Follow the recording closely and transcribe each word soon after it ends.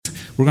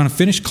we're going to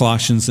finish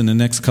Colossians in the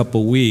next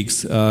couple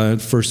weeks,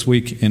 first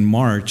week in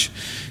March,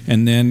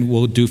 and then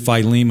we'll do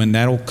Philemon.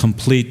 That'll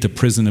complete the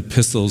prison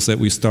epistles that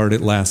we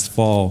started last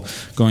fall,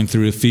 going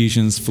through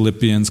Ephesians,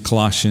 Philippians,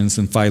 Colossians,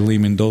 and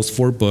Philemon, those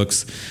 4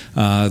 books,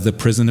 the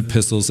prison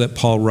epistles that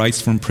Paul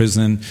writes from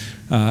prison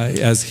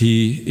as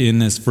he,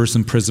 in his first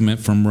imprisonment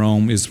from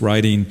Rome, is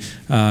writing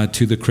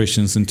to the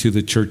Christians and to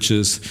the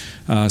churches.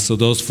 So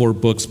those 4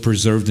 books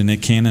preserved in a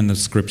canon of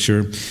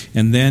Scripture.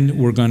 And then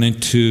we're going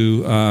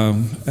to,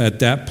 at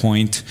that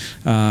point,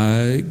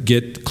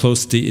 get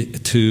close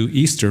to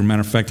Easter.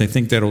 Matter of fact, I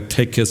think that'll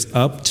take us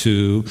up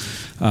to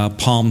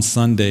Palm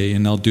Sunday,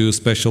 and I'll do a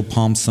special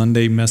Palm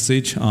Sunday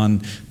message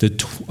on the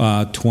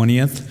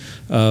 20th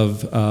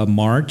of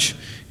March.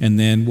 And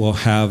then we'll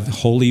have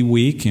Holy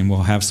Week, and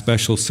we'll have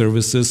special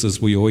services, as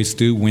we always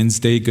do.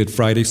 Wednesday, Good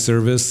Friday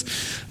service,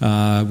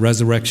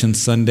 Resurrection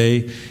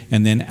Sunday.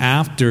 And then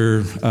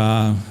after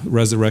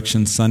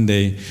Resurrection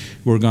Sunday,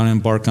 we're going to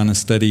embark on a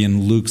study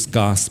in Luke's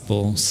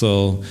Gospel.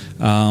 So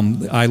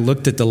I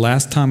looked at the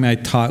last time I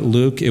taught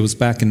Luke. It was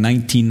back in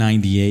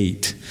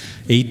 1998.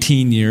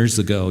 18 years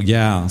ago,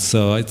 yeah.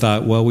 So I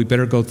thought, well, we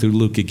better go through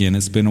Luke again.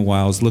 It's been a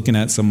while. I was looking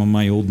at some of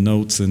my old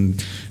notes,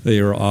 and they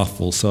are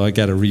awful. So I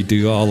got to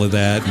redo all of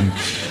that. And,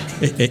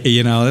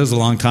 that was a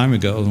long time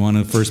ago. It was one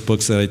of the first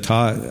books that I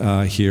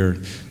taught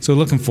here. So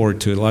looking forward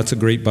to it. Lots of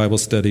great Bible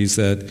studies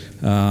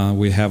that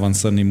we have on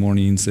Sunday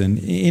mornings, and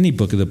any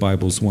book of the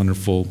Bible is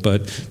wonderful.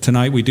 But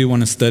tonight we do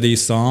want to study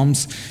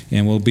Psalms,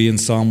 and we'll be in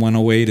Psalm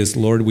 108 as,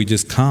 Lord, we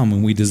just come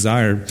and we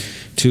desire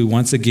to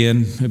once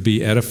again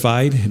be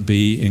edified,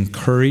 be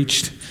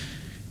encouraged,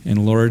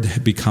 and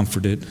Lord, be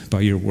comforted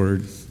by your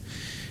word.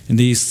 And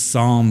these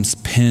Psalms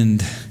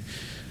penned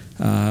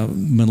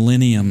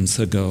millenniums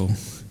ago,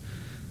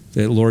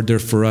 that, Lord, they're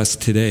for us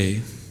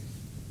today.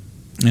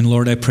 And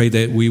Lord, I pray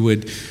that we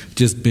would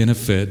just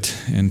benefit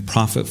and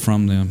profit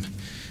from them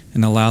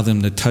and allow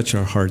them to touch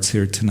our hearts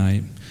here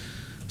tonight.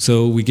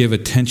 So we give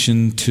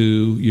attention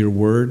to your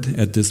word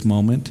at this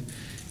moment,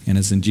 and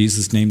it's in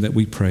Jesus' name that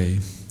we pray.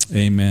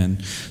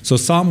 Amen. So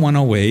Psalm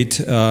 108,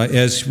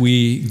 as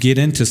we get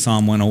into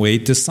Psalm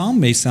 108, the psalm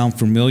may sound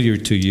familiar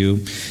to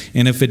you,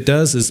 and if it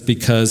does, it's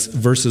because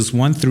verses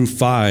 1 through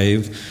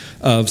 5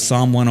 of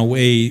Psalm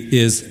 108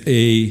 is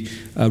a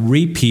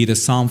repeat of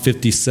Psalm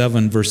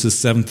 57, verses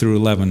 7 through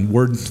 11,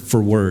 word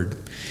for word.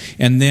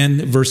 And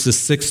then verses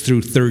 6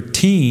 through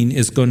 13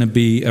 is going to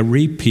be a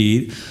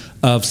repeat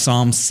of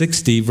Psalm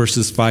 60,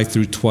 verses 5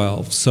 through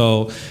 12.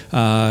 So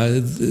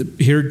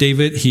here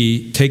David,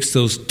 he takes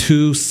those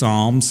 2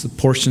 psalms,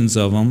 portions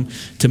of them,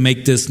 to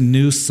make this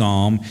new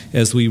psalm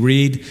as we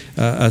read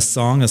a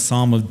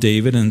psalm of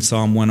David in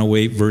Psalm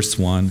 108, verse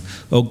 1.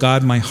 O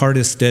God, my heart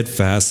is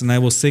steadfast, and I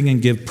will sing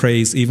and give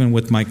praise even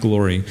with my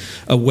glory.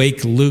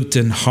 Awake lute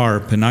and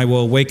harp, and I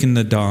will awaken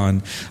the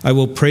dawn. I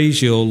will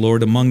praise you, O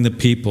Lord, among the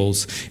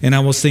peoples, and I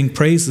will sing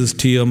praises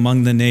to you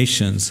among the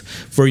nations.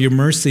 For your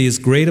mercy is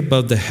great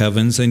above the heavens,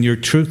 and your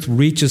truth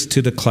reaches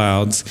to the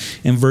clouds.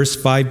 In verse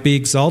 5, be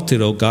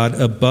exalted, O God,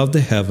 above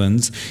the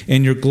heavens,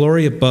 and your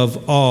glory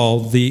above all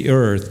the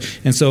earth.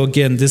 And so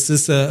again, this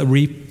is a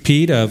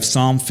repeat of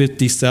Psalm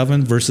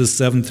 57, verses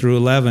 7 through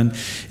 11,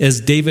 as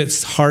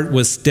David's heart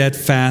was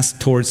steadfast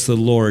towards the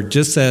Lord,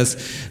 just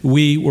as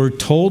we were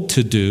told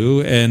to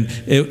do, and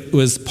it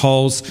was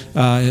Paul's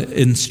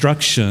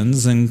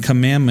instructions and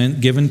commandment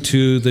given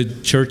to the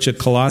church at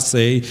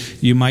Colossae.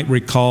 You might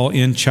recall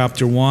in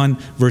chapter 1,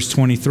 verse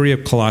 23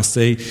 of Colossae,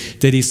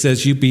 that he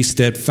says, you be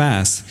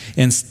steadfast.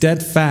 And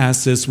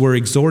steadfast, as we're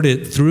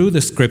exhorted through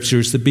the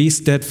scriptures to be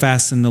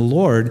steadfast in the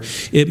Lord,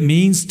 it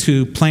means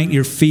to plant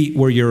your feet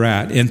where you're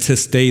at and to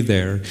stay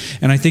there.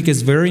 And I think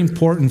it's very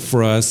important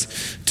for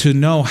us to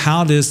know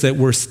how it is that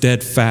we're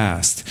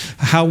steadfast,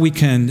 how we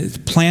can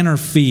plant our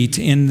feet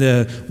in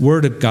the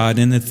Word of God,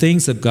 in the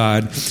things of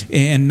God,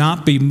 and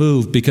not be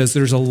moved, because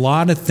there's a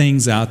lot of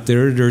things out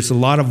there. There's a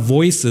lot of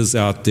voices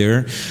out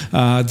there.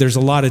 There's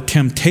a lot of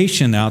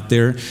temptation out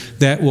there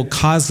that will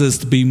cause us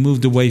to be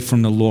moved away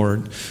from the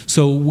Lord.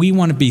 So we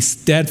want to be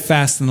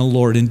steadfast in the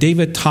Lord. And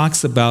David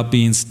talks about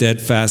being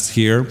steadfast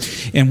here.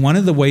 And one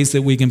of the ways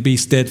that we can be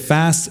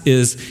steadfast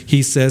is,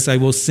 he says, I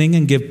will sing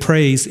and give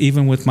praise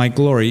even with my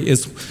glory.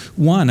 Is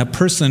one, a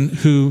person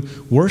who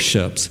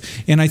worships.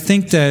 And I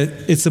think that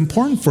it's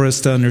important for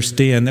us to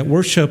understand that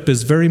worship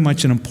is very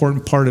much an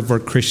important part of our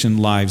Christian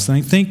lives. And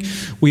I think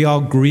we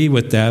all agree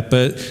with that,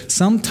 but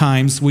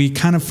sometimes we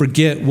kind of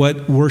forget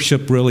what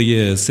worship really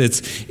is.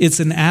 It's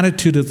an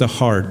attitude of the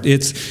heart.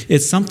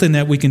 It's something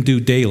that we can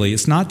do daily.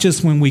 It's not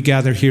just when we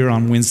gather here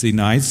on Wednesday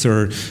nights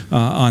or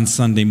on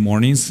Sunday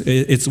mornings.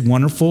 It's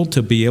wonderful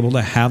to be able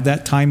to have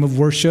that time of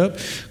worship,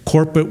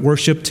 corporate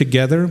worship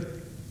together.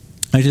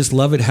 I just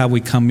love it how we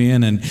come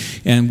in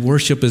and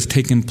worship is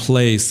taking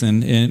place,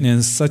 and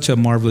it's such a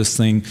marvelous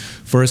thing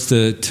for us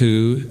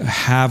to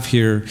have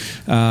here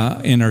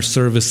in our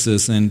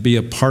services and be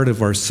a part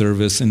of our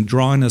service and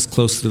drawing us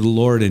close to the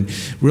Lord and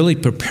really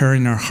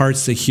preparing our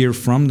hearts to hear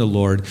from the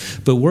Lord.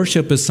 But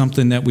worship is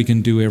something that we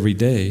can do every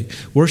day.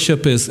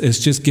 Worship is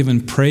just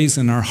giving praise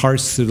in our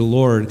hearts to the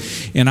Lord,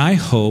 and I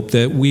hope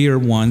that we are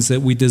ones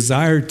that we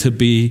desire to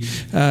be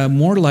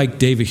more like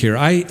David here.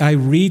 I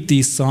read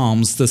these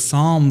Psalms. The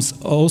Psalms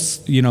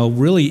also,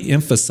 really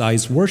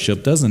emphasize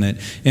worship, doesn't it?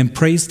 And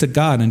praise to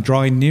God and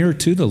drawing near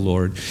to the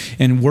Lord.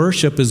 And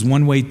worship is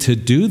one way to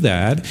do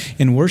that.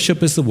 And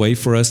worship is a way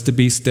for us to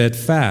be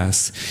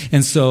steadfast.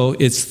 And so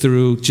it's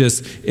through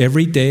just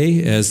every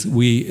day as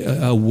we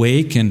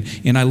awake.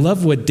 And I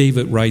love what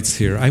David writes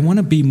here. I want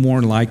to be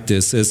more like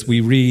this as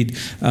we read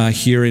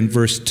here in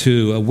verse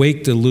 2.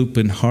 Awake the lute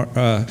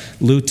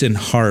and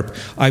harp.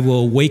 I will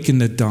awaken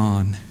the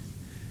dawn.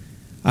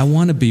 I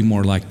want to be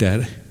more like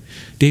that.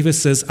 David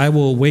says, I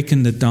will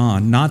awaken the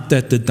dawn, not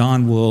that the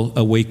dawn will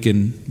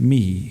awaken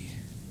me.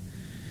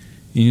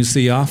 And you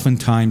see,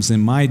 oftentimes in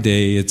my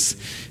day, it's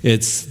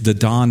the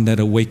dawn that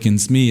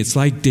awakens me. It's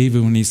like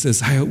David when he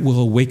says, I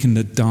will awaken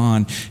the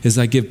dawn as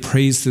I give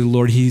praise to the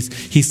Lord.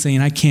 He's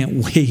saying, I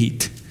can't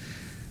wait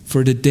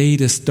for the day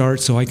to start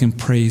so I can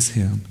praise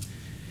him.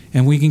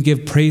 And we can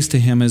give praise to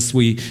him as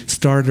we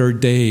start our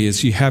day,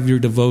 as you have your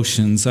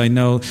devotions. I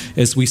know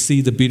as we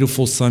see the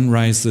beautiful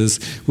sunrises,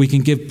 we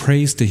can give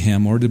praise to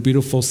him, or the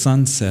beautiful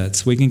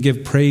sunsets. We can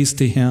give praise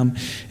to him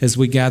as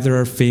we gather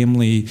our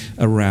family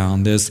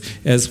around,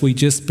 as we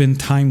just spend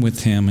time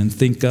with him and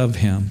think of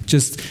him.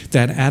 Just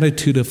that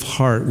attitude of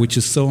heart, which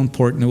is so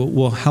important,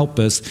 will help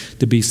us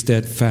to be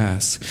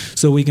steadfast.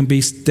 So we can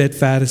be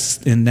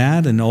steadfast in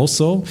that. And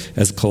also,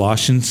 as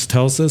Colossians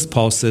tells us,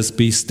 Paul says,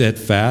 be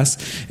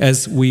steadfast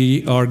as we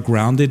are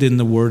grounded in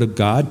the Word of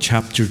God,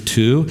 chapter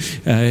 2.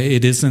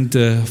 It isn't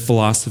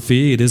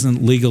philosophy. It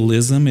isn't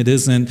legalism. It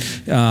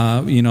isn't,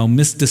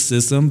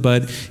 mysticism,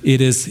 but it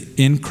is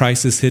in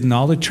Christ is hidden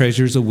all the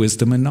treasures of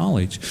wisdom and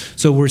knowledge.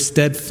 So we're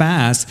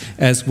steadfast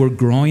as we're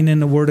growing in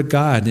the Word of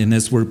God and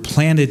as we're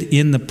planted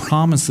in the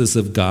promises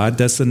of God.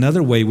 That's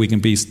another way we can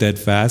be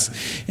steadfast.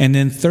 And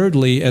then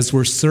thirdly, as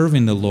we're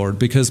serving the Lord,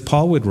 because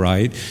Paul would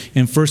write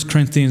in 1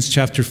 Corinthians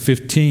chapter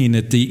 15,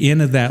 at the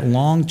end of that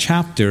long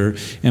chapter,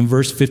 in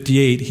verse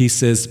 58, he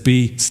says,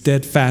 be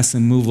steadfast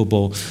and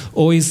movable,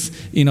 always,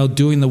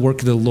 doing the work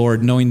of the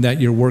Lord, knowing that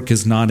your work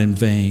is not in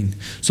vain.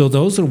 So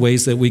those are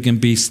ways that we can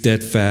be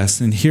steadfast.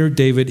 And here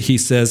David, he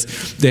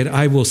says that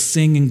I will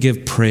sing and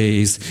give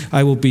praise.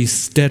 I will be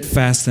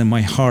steadfast in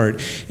my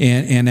heart.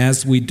 And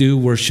as we do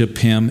worship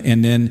him,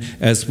 and then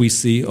as we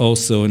see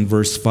also in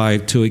verse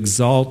 5, to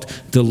exalt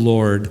the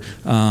Lord,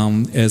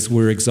 as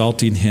we're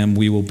exalting him,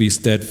 we will be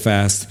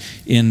steadfast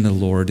in the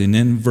Lord. And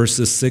in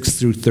verses 6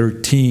 through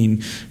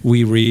 13,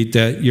 we read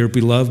that your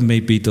beloved may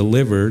be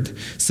delivered.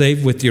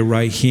 Save with your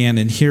right hand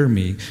and hear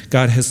me.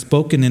 God has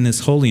spoken in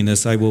his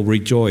holiness. I will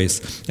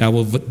rejoice. I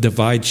will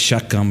divide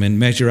Shechem and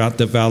measure out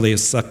the valley of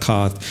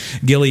Succoth.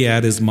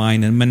 Gilead is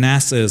mine and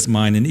Manasseh is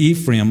mine, and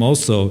Ephraim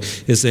also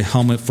is a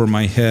helmet for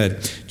my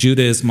head.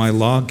 Judah is my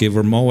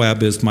lawgiver.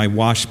 Moab is my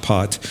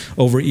washpot.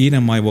 Over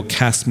Edom I will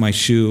cast my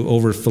shoe.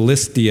 Over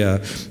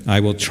Philistia I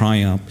will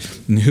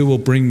triumph. And who will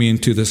bring me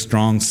into the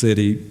strong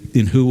city?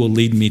 And who will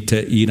lead me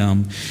to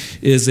Edom?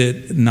 Is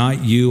it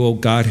not you, O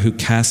God, who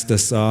cast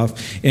us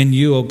off? And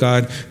you, O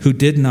God, who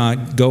did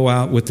not go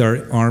out with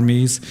our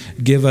armies?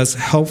 Give us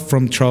help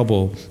from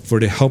trouble,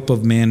 for the help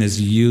of man is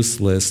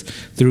useless.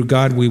 Through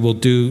God we will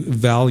do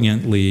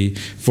valiantly,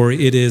 for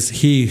it is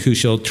he who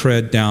shall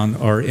tread down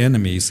our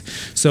enemies.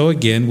 So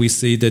again, we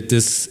see that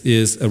this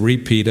is a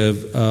repeat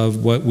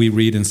of what we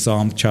read in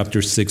Psalm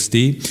chapter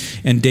 60.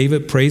 And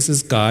David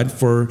praises God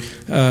for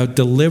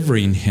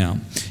delivering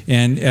him.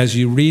 And as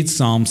you read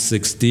Psalm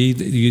 60,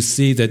 you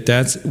see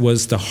that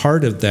was the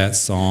heart of that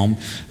psalm,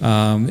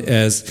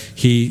 as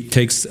he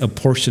takes a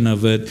portion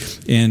of it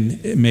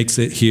and makes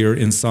it here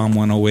in Psalm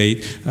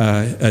 108,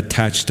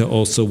 attached to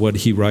also what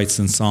he writes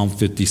in Psalm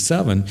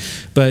 57.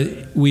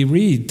 But we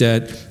read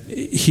that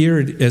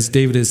here, as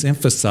David is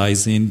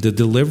emphasizing, the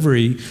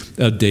delivery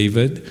of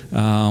David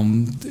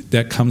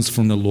that comes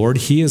from the Lord,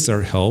 he is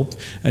our help.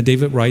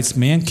 David writes,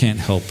 man can't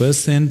help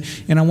us. And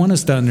I want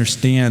us to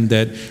understand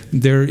that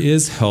there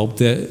is help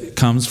that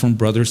comes from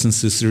brothers and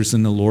sisters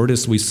in the Lord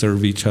as we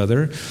serve each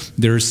other.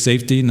 There is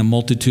safety in the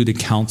multitude of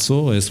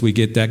counsel. As we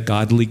get that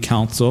godly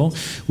counsel,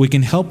 we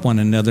can help one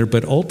another,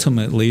 but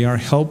ultimately our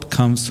help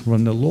comes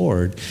from the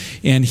Lord.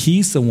 And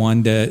he's the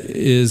one that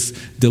is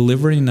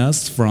delivering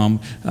us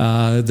from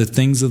the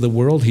things of the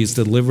world. He's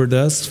delivered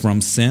us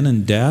from sin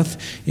and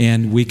death,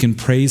 and we can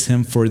praise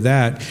him for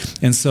that.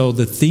 And so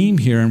the theme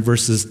here in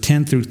verses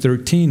 10 through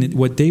 13,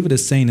 what David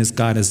is saying is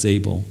God is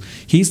able.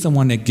 He's the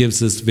one that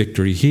gives us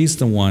victory. He's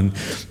the one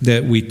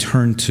that we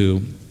turn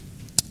to.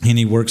 and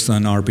he works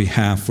on our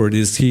behalf, for it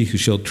is he who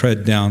shall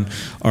tread down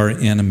our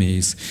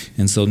enemies.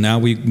 And so now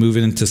we move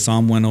into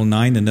Psalm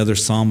 109, another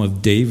psalm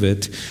of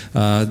David.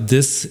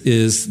 This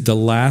is the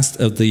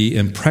last of the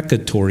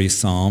imprecatory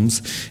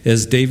psalms,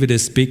 as David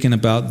is speaking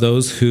about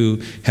those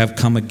who have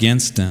come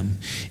against him.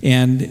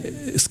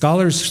 And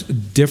scholars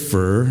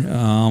differ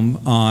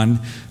on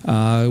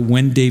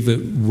when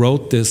David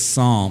wrote this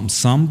psalm.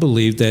 Some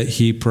believe that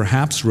he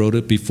perhaps wrote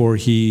it before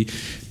he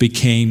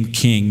became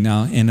king.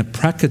 Now, an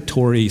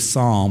imprecatory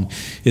psalm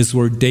is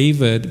where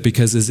David,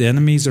 because his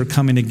enemies are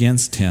coming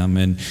against him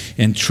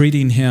and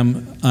treating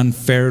him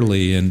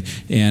unfairly,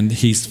 and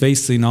he's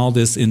facing all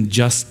this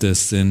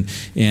injustice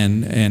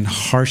and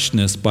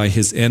harshness by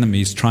his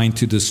enemies trying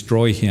to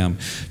destroy him,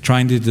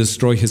 trying to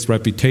destroy his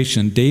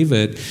reputation.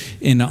 David,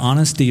 in the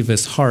honesty of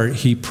his heart,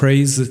 he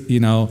praises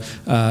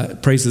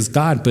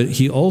God, but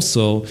he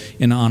also,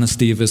 in the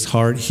honesty of his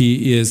heart,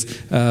 he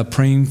is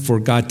praying for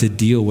God to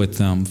deal with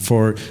them,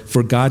 for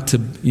God to,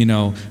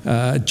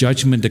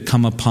 judgment to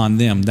come upon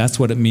them. That's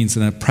what it means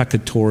in a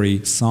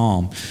imprecatory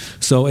psalm.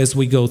 So as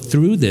we go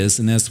through this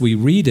and as we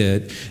read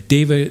it,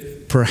 David,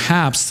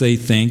 perhaps they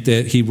think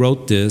that he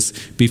wrote this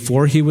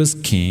before he was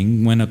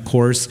king, when, of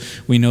course,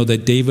 we know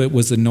that David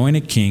was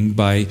anointed king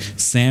by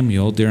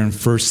Samuel there in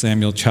 1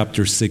 Samuel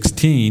chapter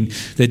 16,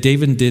 that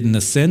David didn't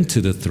ascend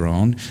to the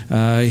throne.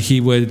 He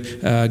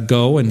would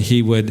go and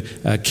he would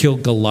kill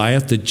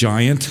Goliath, the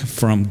giant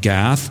from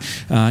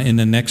Gath, in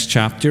the next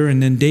chapter,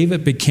 and then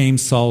David became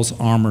Saul's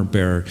armor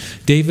bearer.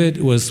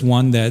 David was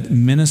one that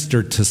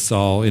ministered to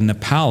Saul in the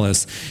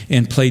palace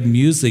and played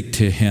music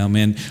to him,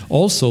 and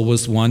also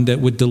was one that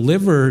would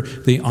deliver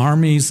the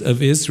armies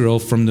of Israel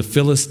from the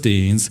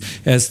Philistines,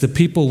 as the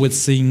people would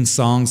sing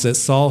songs that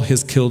Saul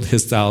has killed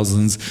his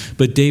thousands,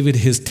 but David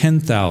his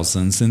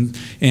 10,000s.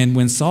 And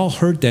when Saul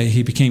heard that,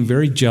 he became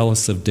very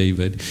jealous of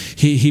David.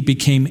 He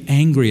became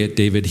angry at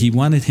David. He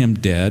wanted him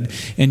dead.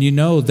 And you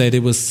know that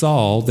it was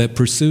Saul that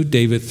pursued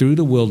David through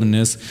the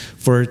wilderness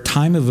for a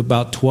time of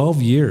about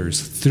 12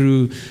 years,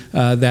 through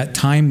that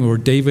time where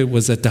David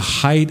was at the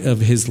height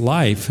of his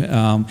life.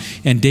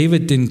 And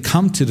David didn't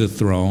come to the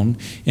throne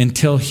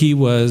until he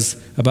was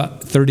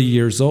about 30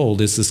 years old,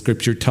 as the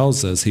scripture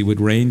tells us. He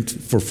would reign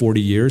for 40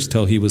 years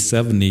till he was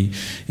 70,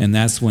 and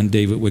that's when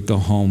David would go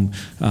home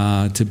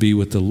to be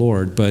with the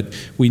Lord. But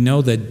we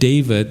know that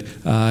David,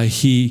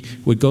 he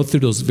would go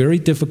through those very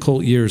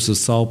difficult years of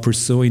Saul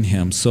pursuing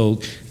him.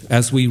 So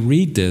as we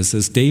read this,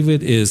 as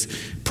David is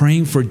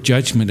praying for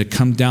judgment to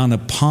come down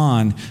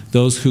upon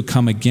those who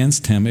come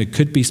against him, it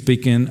could be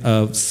speaking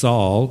of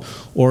Saul,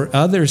 or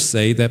others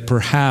say that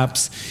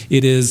perhaps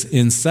it is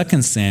in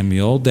 2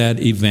 Samuel,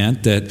 that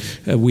event that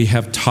we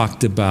have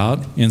talked about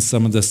in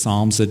some of the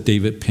Psalms that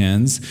David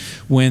pens,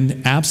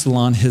 when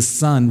Absalom, his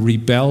son,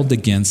 rebelled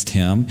against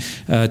him,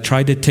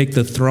 tried to take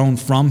the throne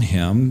from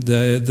him.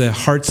 The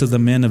hearts of the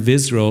men of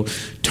Israel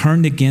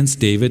turned against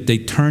David. They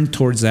turned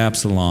towards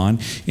Absalom,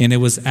 and it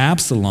was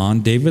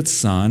Absalom, David's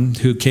son,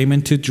 who came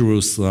into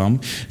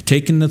Jerusalem,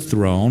 taking the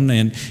throne,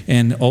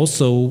 and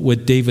also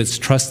with David's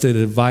trusted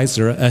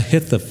advisor,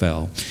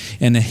 Ahithophel.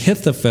 And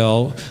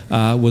Ahithophel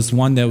was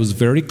one that was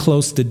very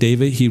close to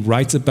David. He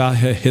writes about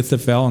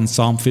Ahithophel in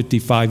Psalm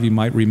 55, you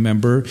might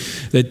remember,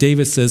 that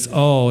David says,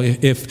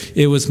 if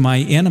it was my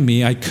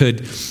enemy, I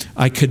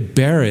could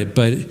bear it,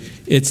 but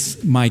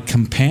it's my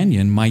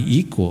companion, my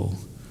equal,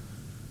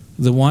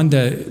 the one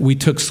that we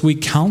took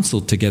sweet counsel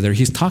together.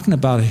 He's talking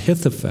about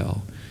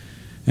Ahithophel,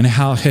 and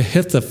how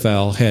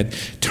Ahithophel had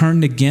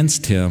turned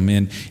against him.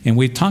 And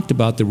we've talked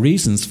about the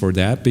reasons for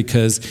that,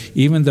 because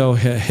even though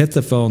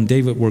Ahithophel and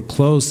David were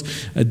close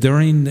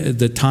during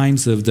the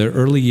times of the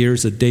early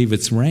years of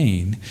David's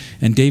reign,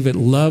 and David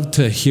loved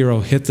to hear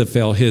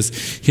Ahithophel.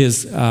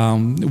 His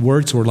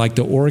words were like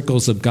the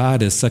oracles of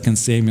God, as 2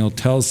 Samuel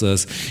tells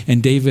us.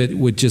 And David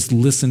would just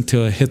listen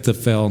to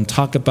Ahithophel and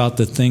talk about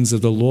the things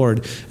of the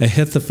Lord.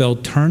 Ahithophel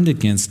turned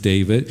against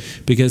David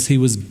because he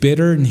was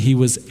bitter and he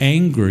was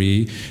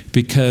angry,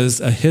 because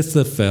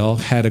Ahithophel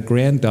had a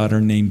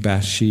granddaughter named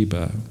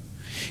Bathsheba.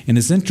 And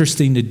it's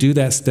interesting to do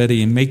that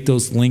study and make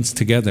those links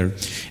together.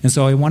 And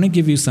so I want to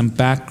give you some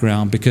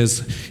background,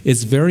 because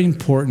it's very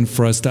important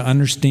for us to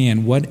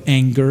understand what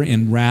anger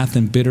and wrath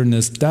and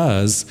bitterness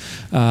does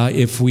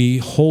if we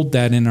hold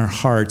that in our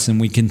hearts and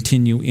we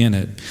continue in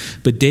it.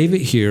 But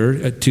David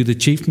here, to the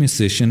chief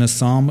musician, a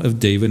psalm of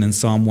David in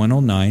Psalm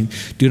 109,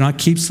 "Do not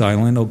keep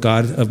silent, O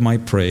God of my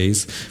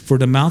praise, for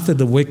the mouth of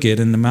the wicked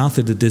and the mouth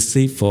of the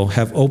deceitful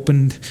have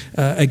opened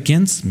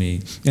against me,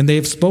 and they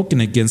have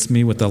spoken against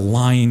me with a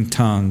lying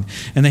tongue.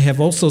 And they have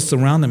also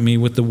surrounded me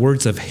with the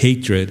words of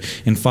hatred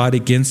and fought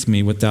against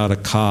me without a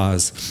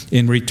cause.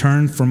 In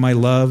return for my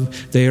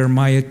love, they are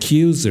my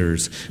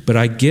accusers. But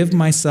I give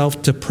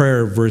myself to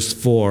prayer," verse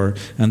 4,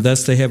 "and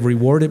thus they have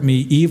rewarded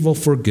me evil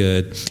for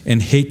good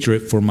and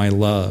hatred for my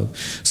love."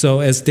 So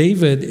as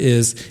David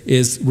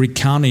is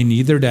recounting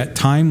either that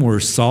time where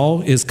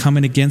Saul is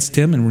coming against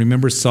him, and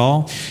remember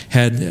Saul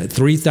had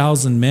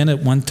 3,000 men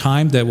at one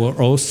time that were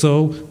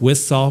also with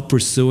Saul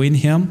pursuing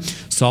him.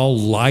 Saul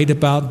lied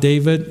about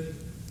David.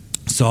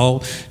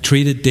 Saul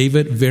treated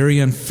David very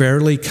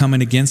unfairly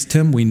coming against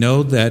him. We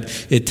know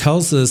that it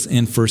tells us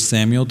in 1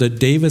 Samuel that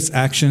David's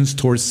actions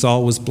towards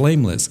Saul was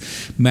blameless.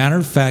 Matter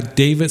of fact,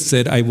 David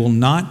said, I will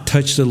not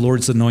touch the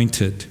Lord's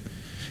anointed.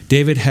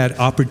 David had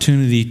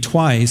opportunity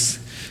twice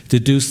to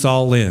do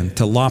Saul in,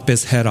 to lop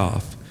his head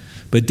off.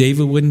 But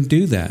David wouldn't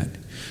do that.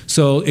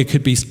 So it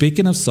could be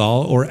speaking of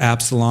Saul or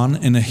Absalom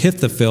and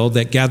Ahithophel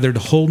that gathered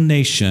a whole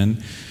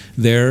nation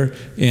there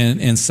in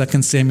 2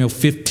 Samuel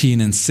 15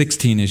 and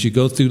 16, as you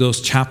go through those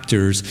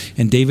chapters,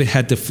 and David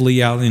had to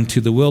flee out into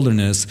the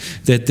wilderness,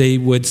 that they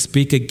would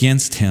speak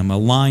against him, a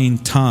lying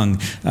tongue.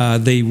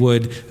 They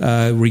would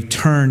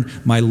return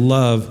my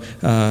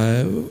love,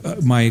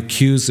 my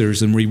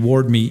accusers, and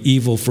reward me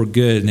evil for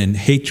good and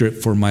hatred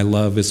for my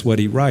love, is what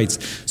he writes.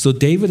 So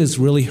David is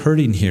really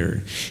hurting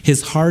here.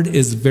 His heart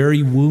is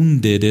very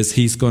wounded, as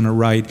he's going to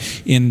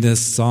write in this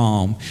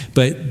psalm.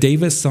 But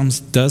David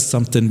does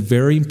something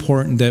very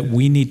important that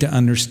we need to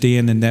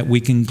understand and that we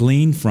can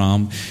glean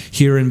from.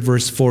 Here in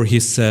verse 4, he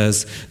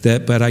says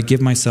that, but I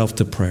give myself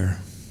to prayer.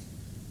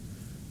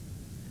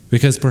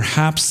 Because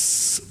perhaps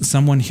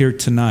someone here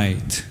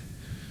tonight,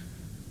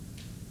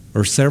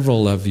 or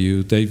several of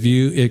you, that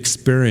you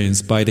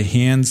experienced by the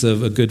hands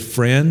of a good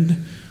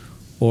friend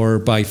or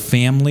by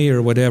family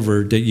or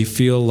whatever, that you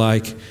feel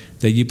like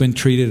that you've been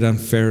treated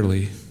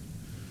unfairly,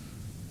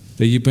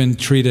 that you've been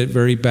treated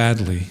very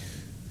badly.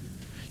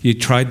 You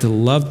tried to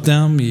love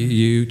them.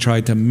 You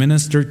tried to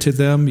minister to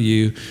them.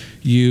 You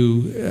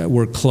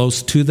were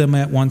close to them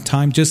at one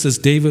time. Just as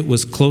David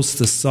was close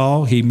to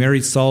Saul, he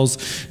married Saul's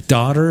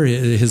daughter,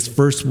 his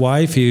first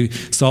wife.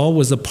 Saul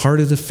was a part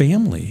of the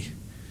family.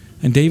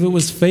 And David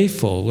was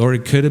faithful. Or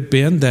it could have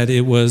been that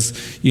it was,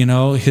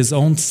 his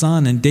own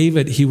son. And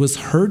David, he was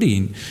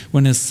hurting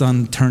when his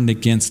son turned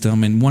against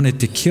him and wanted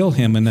to kill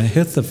him in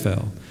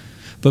Ahithophel.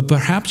 But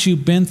perhaps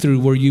you've been through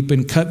where you've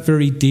been cut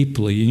very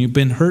deeply and you've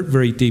been hurt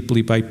very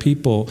deeply by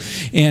people.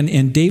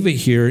 And David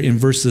here in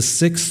verses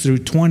 6 through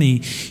 20,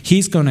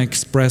 he's going to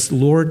express,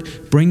 Lord,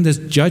 bring this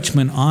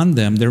judgment on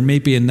them. There may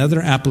be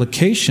another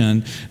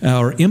application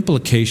or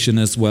implication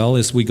as well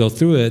as we go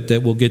through it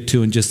that we'll get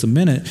to in just a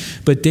minute.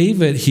 But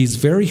David, he's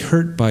very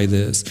hurt by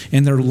this.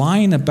 And they're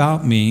lying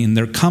about me and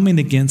they're coming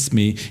against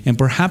me. And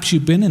perhaps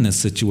you've been in a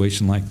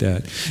situation like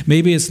that.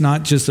 Maybe it's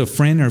not just a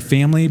friend or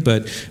family,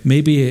 but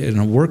maybe in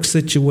a work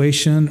situation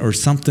or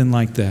something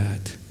like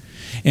that.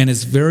 And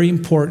it's very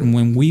important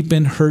when we've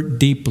been hurt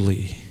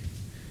deeply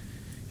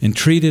and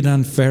treated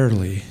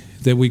unfairly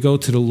that we go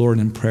to the Lord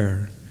in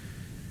prayer.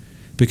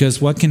 Because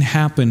what can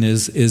happen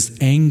is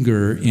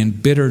anger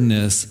and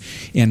bitterness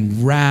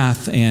and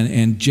wrath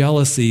and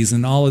jealousies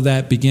and all of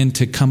that begin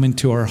to come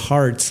into our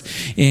hearts,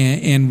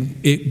 and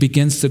it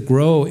begins to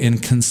grow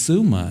and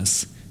consume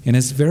us. And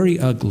it's very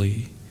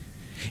ugly.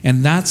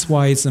 And that's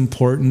why it's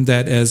important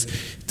that as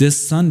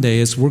this Sunday,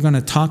 as we're going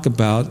to talk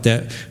about,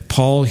 that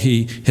Paul,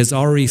 he has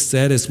already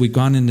said as we've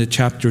gone into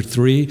chapter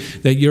 3,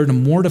 that you're to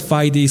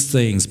mortify these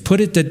things,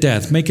 put it to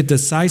death, make a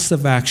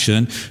decisive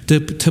action to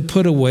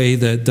put away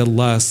the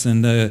lust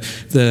and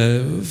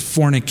the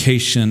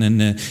fornication and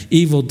the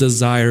evil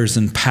desires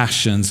and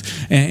passions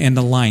and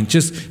the lying.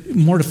 Just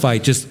mortify,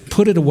 just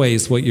put it away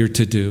is what you're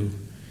to do.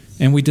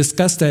 And we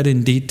discussed that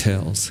in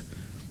details.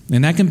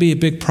 And that can be a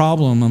big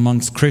problem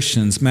amongst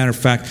Christians. Matter of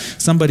fact,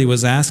 somebody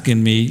was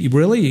asking me,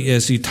 really,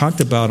 as you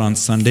talked about on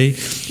Sunday,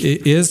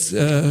 is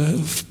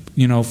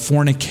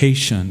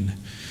fornication,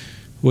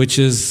 which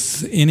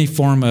is any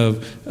form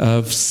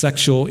of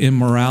sexual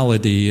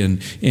immorality,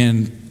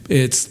 and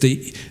it's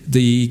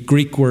the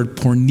Greek word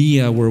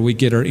porneia, where we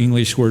get our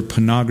English word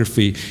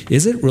pornography.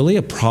 Is it really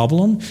a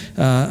problem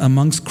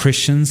amongst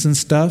Christians and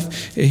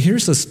stuff?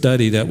 Here's a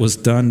study that was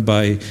done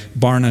by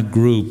Barna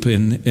Group,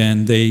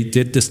 and they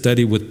did the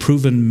study with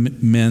Proven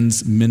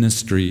Men's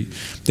Ministry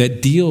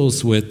that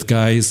deals with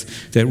guys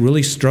that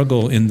really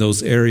struggle in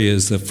those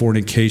areas of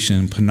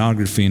fornication,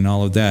 pornography, and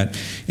all of that.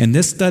 And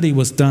this study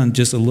was done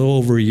just a little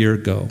over a year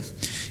ago.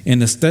 And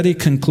the study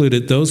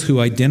concluded those who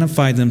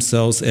identify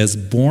themselves as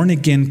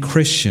born-again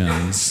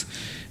Christians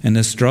and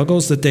the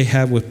struggles that they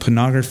have with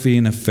pornography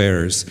and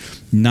affairs,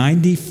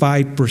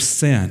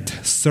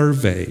 95%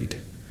 surveyed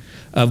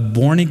of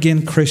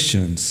born-again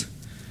Christians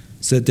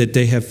said that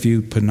they have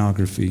viewed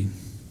pornography.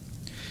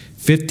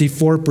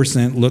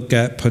 54% look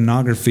at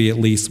pornography at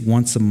least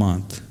once a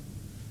month.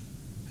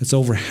 That's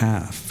over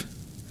half.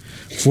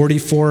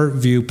 44%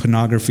 view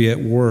pornography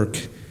at work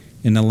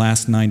in the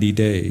last 90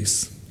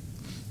 days.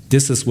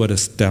 This is what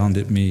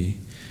astounded me.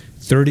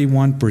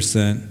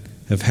 31%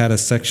 have had a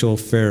sexual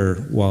affair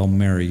while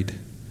married.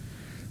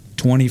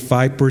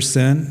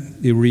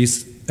 25%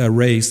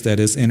 erased, that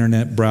is,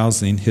 internet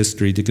browsing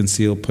history to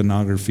conceal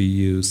pornography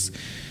use.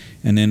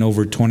 And then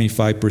over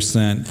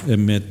 25%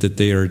 admit that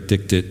they are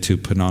addicted to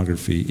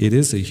pornography. It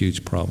is a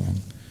huge problem.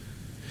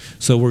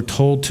 So we're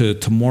told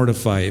to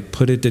mortify it,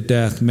 put it to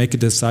death, make a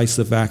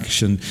decisive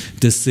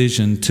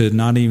decision to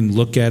not even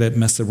look at it,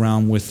 mess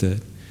around with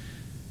it.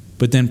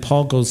 But then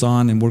Paul goes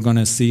on, and we're going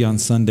to see on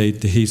Sunday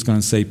that he's going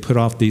to say, put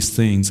off these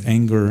things,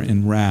 anger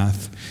and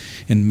wrath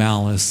and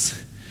malice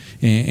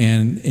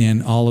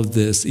and all of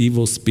this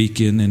evil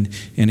speaking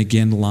and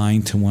again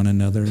lying to one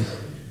another.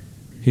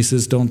 He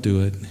says, don't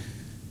do it.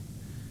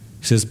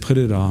 He says, put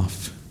it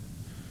off.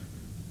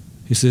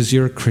 He says,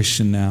 you're a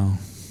Christian now.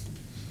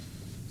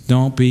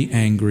 Don't be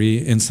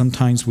angry. And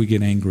sometimes we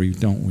get angry,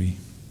 don't we?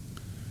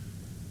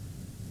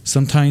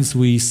 Sometimes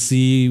we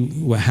see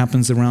what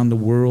happens around the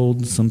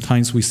world.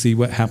 Sometimes we see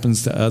what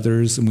happens to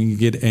others and we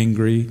get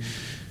angry.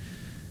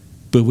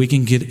 But we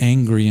can get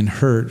angry and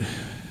hurt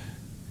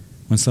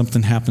when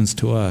something happens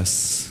to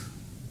us.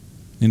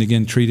 And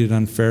again, treated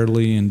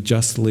unfairly and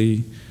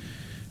justly,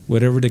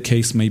 whatever the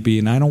case may be.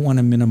 And I don't want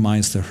to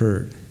minimize the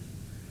hurt.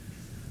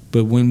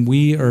 But when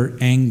we are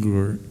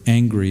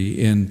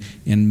angry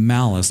and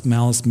malice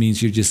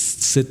means you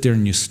just sit there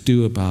and you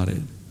stew about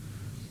it.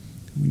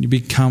 When you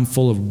become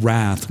full of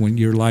wrath, when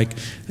you're like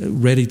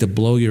ready to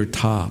blow your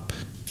top,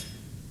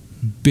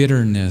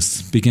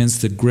 bitterness begins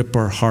to grip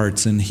our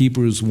hearts. And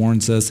Hebrews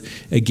warns us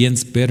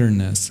against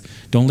bitterness.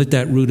 Don't let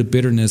that root of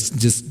bitterness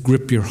just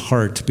grip your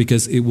heart,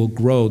 because it will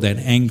grow. That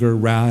anger,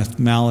 wrath,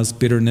 malice,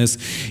 bitterness,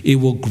 it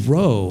will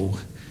grow.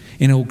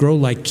 And it will grow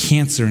like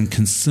cancer and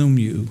consume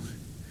you.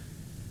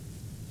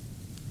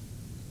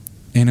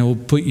 And it will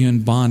put you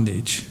in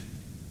bondage.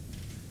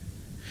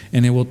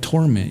 And it will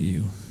torment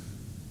you.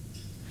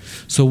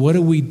 So what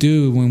do we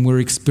do when we're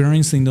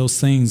experiencing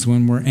those things,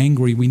 when we're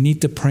angry? We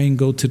need to pray and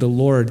go to the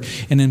Lord.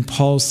 And then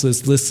Paul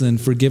says, listen,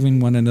 forgiving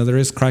one another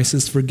as Christ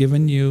has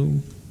forgiven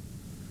you.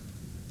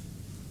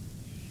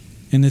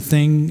 And the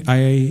thing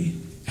I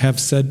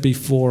have said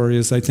before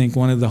is, I think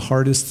one of the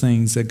hardest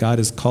things that God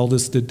has called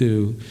us to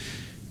do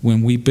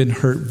when we've been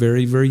hurt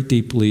very, very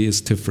deeply is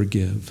to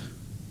forgive.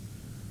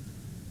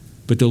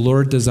 But the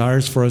Lord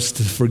desires for us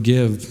to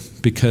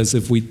forgive, because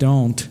if we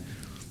don't,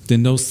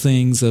 then those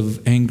things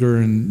of anger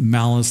and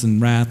malice and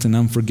wrath and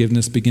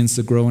unforgiveness begins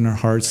to grow in our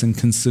hearts and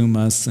consume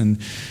us, and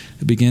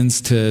it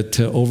begins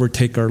to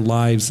overtake our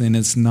lives, and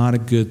it's not a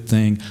good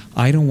thing.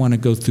 I don't want to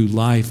go through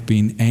life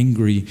being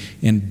angry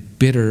and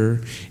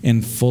bitter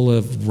and full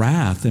of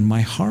wrath in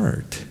my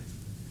heart.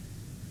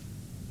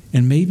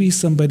 And maybe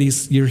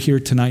you're here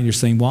tonight, you're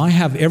saying, well, I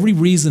have every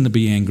reason to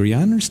be angry.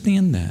 I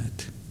understand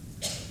that.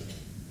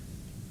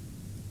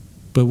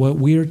 But what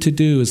we are to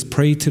do is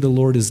pray to the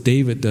Lord as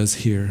David does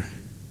here.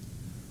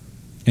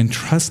 And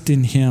trust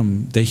in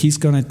Him that He's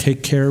going to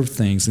take care of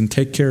things and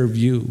take care of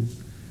you,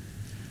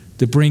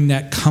 to bring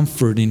that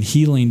comfort and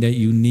healing that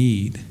you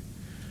need.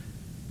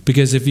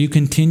 Because if you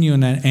continue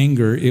in that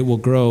anger, it will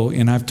grow.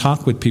 And I've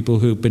talked with people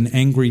who have been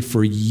angry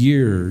for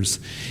years,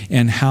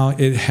 and how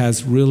it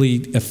has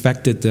really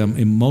affected them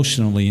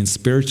emotionally and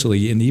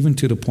spiritually, and even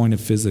to the point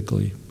of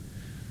physically.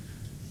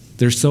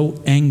 They're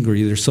so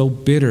angry, they're so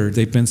bitter,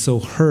 they've been so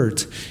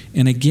hurt.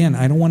 And again,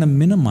 I don't want to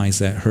minimize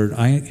that hurt.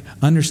 I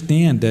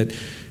understand that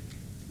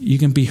you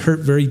can be hurt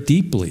very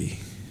deeply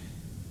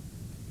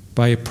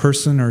by a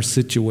person or a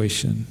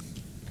situation.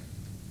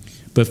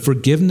 But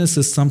forgiveness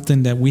is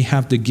something that we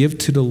have to give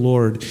to the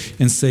Lord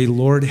and say,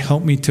 Lord,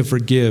 help me to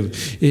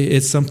forgive.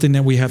 It's something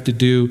that we have to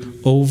do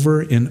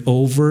over and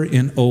over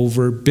and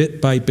over,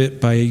 bit by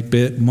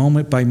bit,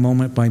 moment by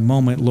moment by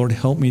moment. Lord,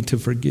 help me to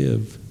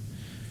forgive.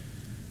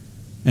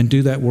 And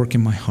do that work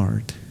in my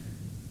heart.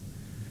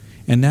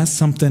 And that's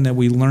something that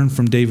we learn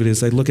from David.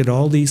 As I look at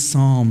all these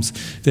Psalms,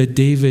 that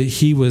David,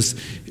 he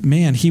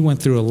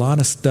went through a lot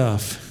of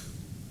stuff.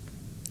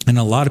 And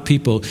a lot of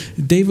people,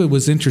 David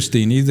was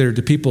interesting. Either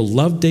the people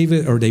loved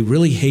David or they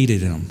really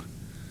hated him.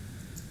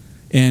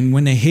 And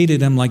when they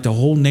hated him, like the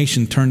whole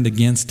nation turned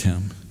against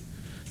him.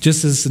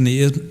 Just as in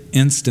the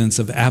instance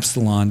of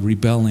Absalom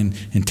rebelling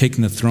and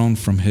taking the throne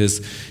from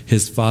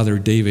his father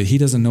David. He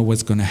doesn't know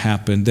what's going to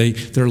happen.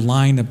 They're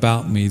lying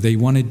about me. They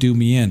want to do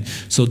me in.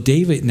 So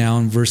David now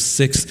in verse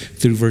 6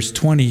 through verse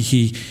 20,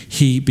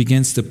 he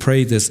begins to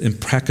pray this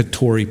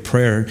imprecatory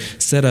prayer.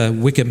 Set a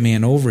wicked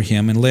man over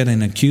him, and let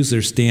an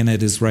accuser stand at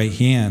his right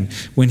hand.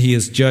 When he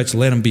is judged,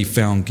 let him be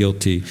found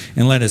guilty,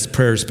 and let his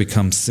prayers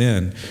become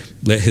sin.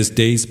 Let his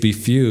days be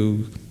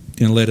few,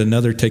 and let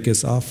another take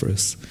his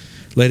office.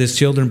 Let his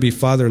children be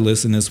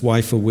fatherless and his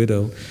wife a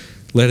widow.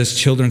 Let his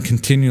children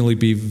continually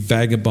be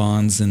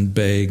vagabonds and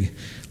beg.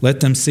 Let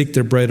them seek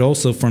their bread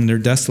also from their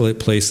desolate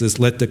places.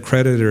 Let the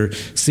creditor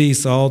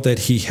seize all that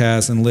he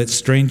has, and let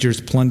strangers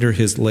plunder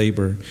his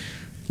labor.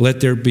 Let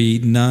there be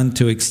none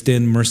to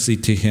extend mercy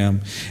to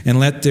him, and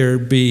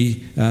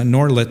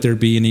nor let there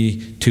be any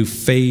to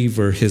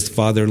favor his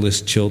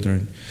fatherless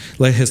children.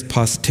 Let his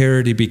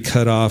posterity be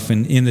cut off,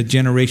 and in the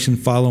generation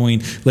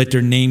following, let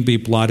their name be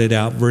blotted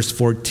out. Verse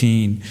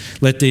 14,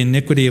 let the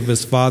iniquity of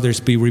his fathers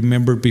be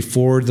remembered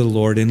before the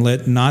Lord, and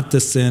let not the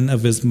sin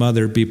of his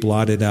mother be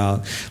blotted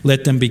out.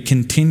 Let them be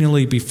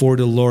continually before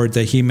the Lord,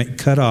 that he may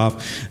cut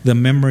off the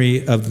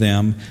memory of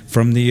them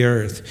from the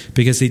earth,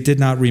 because he did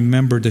not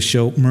remember to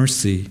show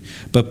mercy,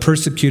 but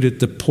persecuted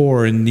the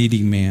poor and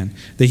needy man,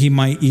 that he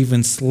might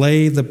even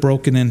slay the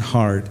broken in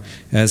heart.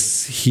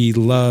 As he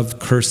loved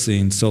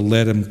cursing, so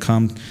let it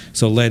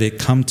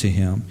come to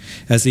him.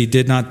 As he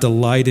did not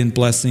delight in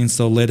blessing,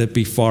 so let it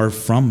be far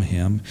from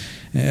him.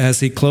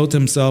 As he clothed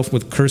himself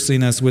with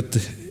cursing, as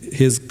with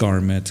his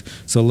garment.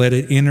 So let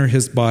it enter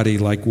his body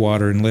like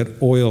water, and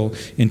let oil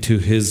into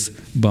his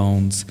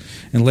bones.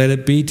 And let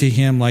it be to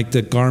him like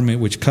the garment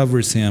which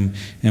covers him,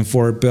 and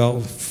for a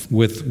belt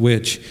with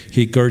which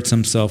he girds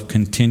himself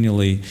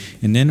continually.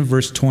 And then in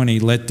verse 20,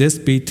 let this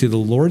be to the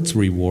Lord's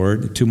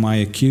reward to my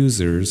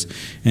accusers,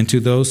 and to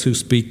those who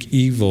speak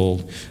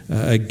evil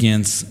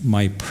against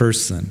my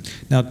person.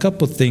 Now, a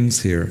couple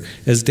things here.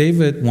 As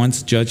David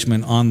wants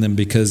judgment on them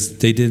because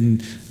they didn't,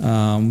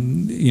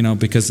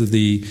 because of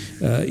the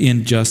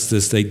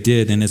injustice they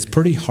did. And it's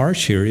pretty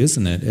harsh here,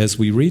 isn't it, as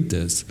we read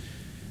this?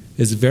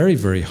 It's very,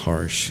 very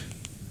harsh.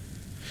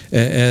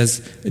 As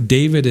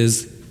David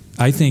is,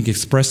 I think,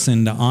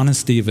 expressing the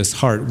honesty of his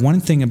heart. One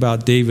thing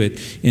about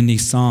David in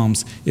these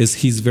Psalms is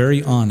he's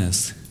very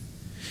honest.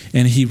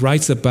 And he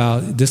writes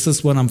about, this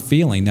is what I'm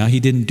feeling. Now, he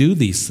didn't do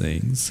these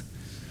things,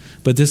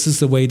 but this is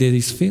the way that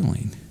he's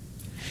feeling.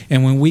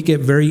 And when we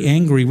get very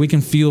angry, we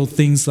can feel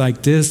things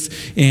like this.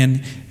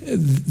 And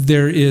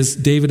there is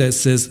David that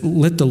says,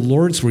 let the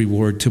Lord's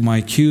reward to my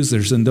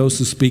accusers and those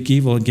who speak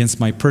evil against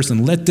my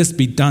person. Let this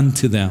be done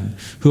to them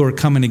who are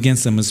coming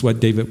against them, is what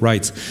David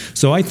writes.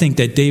 So I think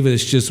that David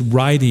is just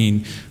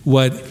writing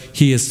what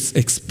he is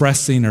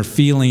expressing or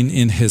feeling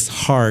in his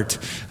heart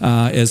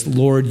as,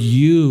 Lord,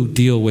 you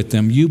deal with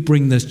them. You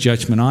bring this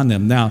judgment on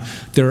them. Now,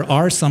 there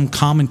are some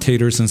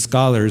commentators and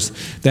scholars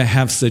that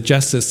have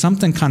suggested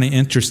something kind of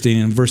interesting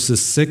in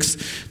verses 6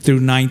 through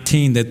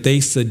 19, that they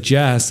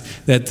suggest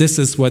that this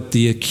is what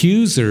the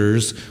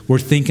accusers were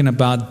thinking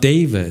about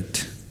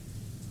David.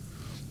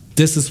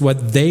 This is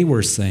what they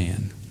were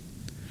saying.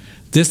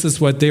 This is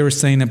what they were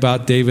saying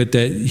about David,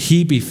 that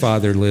he be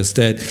fatherless,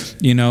 that,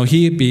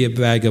 he be a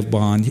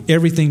vagabond,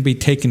 everything be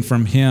taken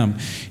from him.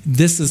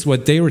 This is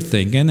what they were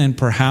thinking, and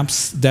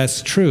perhaps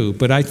that's true.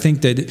 But I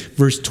think that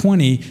verse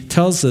 20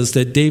 tells us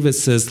that David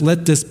says,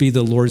 let this be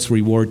the Lord's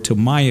reward to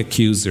my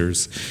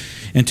accusers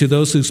and to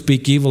those who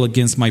speak evil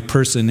against my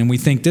person. And we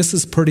think this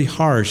is pretty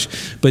harsh,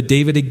 but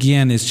David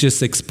again is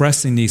just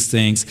expressing these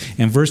things.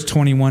 And verse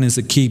 21 is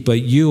a key.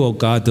 But you, O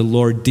God, the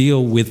Lord,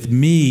 deal with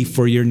me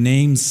for your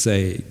name's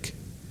sake.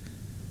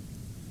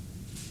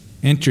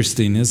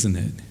 Interesting, isn't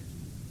it?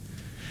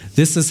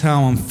 This is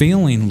how I'm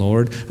feeling,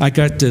 Lord. I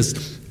got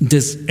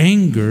this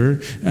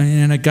anger,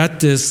 and I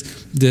got this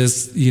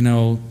just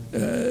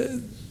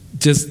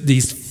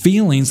these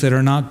feelings that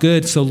are not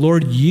good. So,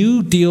 Lord,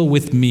 you deal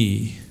with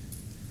me.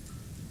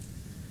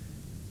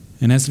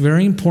 And that's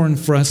very important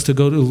for us to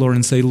go to the Lord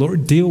and say,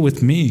 Lord, deal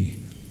with me.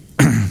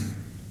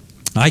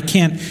 I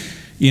can't,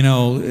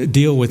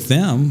 deal with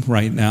them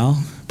right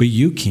now, but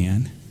you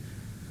can.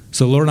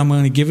 So, Lord, I'm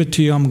going to give it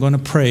to you. I'm going to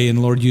pray,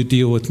 and Lord, you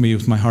deal with me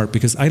with my heart,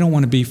 because I don't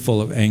want to be full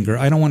of anger.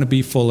 I don't want to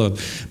be full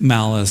of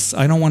malice.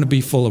 I don't want to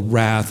be full of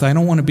wrath. I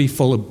don't want to be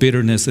full of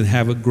bitterness and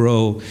have it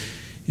grow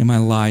in my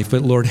life.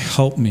 But, Lord,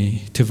 help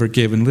me to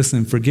forgive. And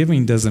listen,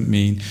 forgiving doesn't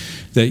mean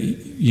that,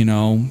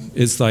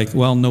 it's like,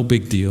 well, no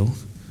big deal.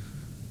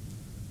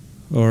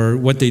 Or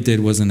what they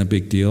did wasn't a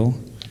big deal.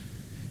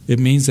 It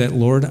means that,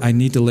 Lord, I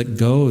need to let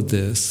go of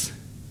this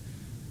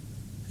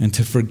and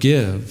to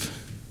forgive,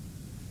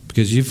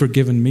 because you've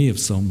forgiven me of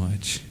so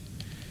much.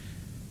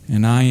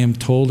 And I am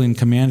told and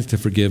commanded to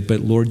forgive,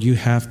 but Lord, you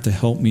have to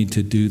help me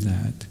to do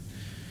that.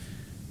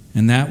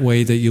 And that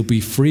way that you'll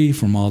be free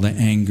from all the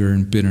anger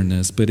and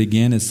bitterness. But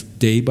again, it's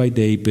day by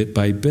day, bit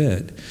by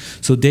bit.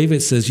 So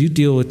David says, you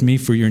deal with me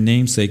for your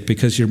name's sake,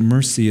 because your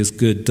mercy is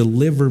good.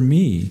 Deliver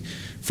me,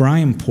 for I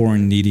am poor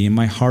and needy, and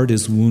my heart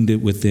is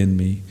wounded within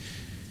me.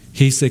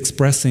 He's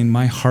expressing,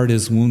 my heart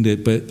is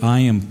wounded, but I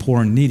am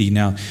poor and needy.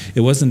 Now, it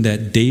wasn't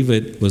that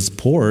David was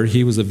poor.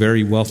 He was a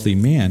very wealthy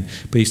man,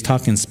 but he's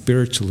talking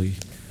spiritually.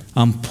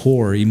 I'm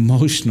poor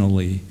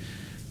emotionally,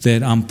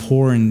 that I'm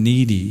poor and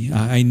needy.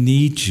 I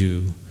need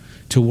you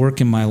to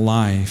work in my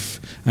life.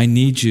 I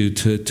need you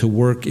to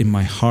work in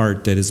my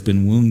heart that has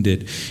been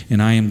wounded.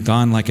 And I am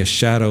gone like a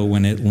shadow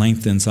when it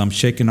lengthens. I'm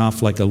shaken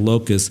off like a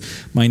locust.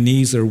 My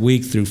knees are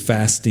weak through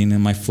fasting,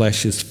 and my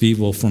flesh is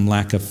feeble from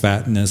lack of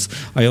fatness.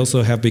 I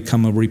also have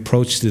become a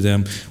reproach to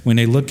them when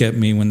they look at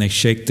me, when they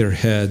shake their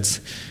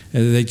heads.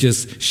 They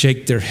just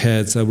shake their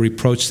heads, a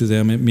reproach to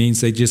them. It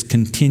means they just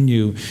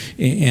continue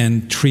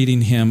in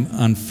treating him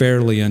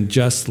unfairly,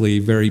 unjustly,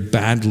 very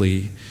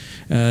badly.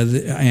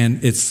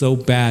 And it's so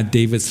bad,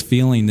 David's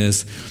feeling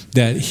this,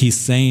 that he's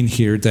saying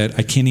here that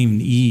I can't even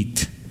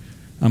eat.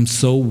 I'm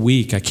so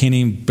weak. I can't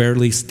even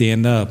barely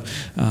stand up.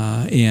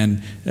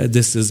 And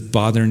this is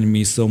bothering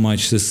me so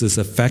much. This is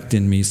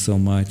affecting me so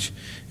much.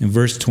 In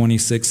verse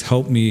 26,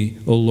 help me,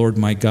 O Lord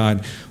my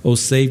God. O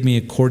save me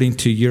according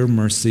to your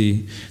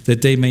mercy,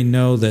 that they may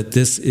know that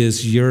this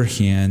is your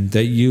hand,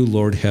 that you,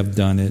 Lord, have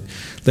done it.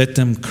 Let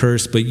them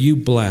curse, but you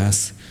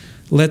bless.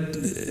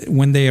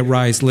 When they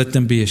arise, let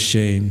them be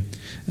ashamed.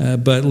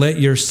 But let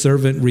your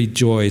servant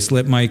rejoice.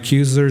 Let my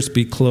accusers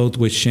be clothed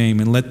with shame,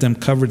 and let them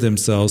cover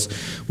themselves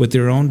with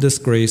their own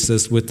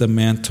disgraces with the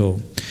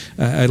mantle.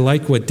 I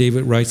like what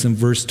David writes in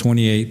verse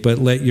 28, but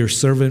let your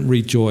servant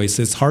rejoice.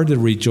 It's hard to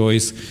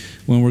rejoice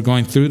when we're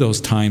going through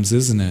those times,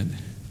 isn't it?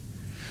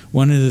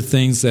 One of the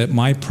things that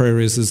my prayer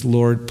is,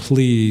 Lord,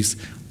 please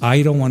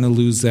I don't want to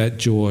lose that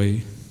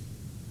joy,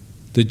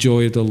 the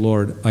joy of the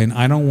Lord. And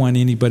I don't want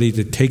anybody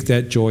to take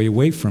that joy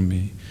away from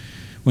me.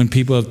 When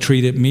people have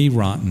treated me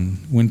rotten,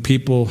 when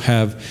people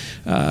have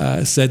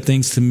said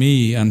things to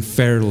me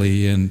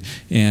unfairly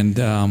and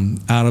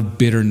out of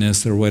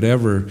bitterness or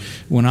whatever,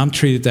 when I'm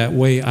treated that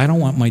way, I don't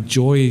want my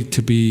joy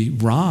to be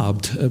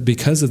robbed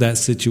because of that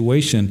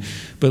situation.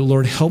 But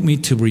Lord, help me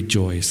to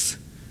rejoice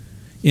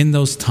in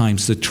those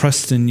times, to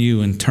trust in you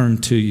and turn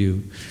to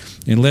you.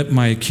 And let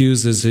my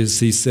accusers,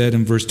 as he said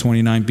in verse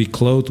 29, be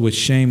clothed with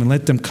shame, and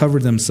let them cover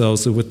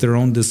themselves with their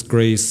own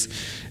disgrace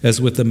as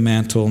with a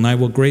mantle. And I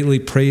will greatly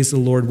praise the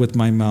Lord with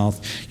my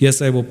mouth.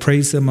 Yes, I will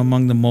praise him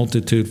among the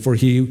multitude, for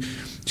he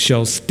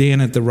shall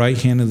stand at the right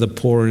hand of the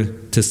poor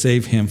to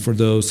save him for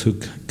those who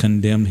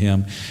condemn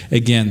him.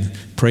 Again,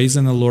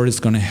 praising the Lord is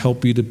going to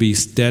help you to be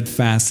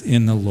steadfast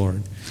in the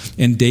Lord.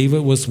 And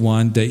David was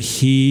one that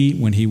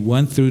when he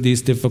went through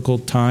these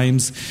difficult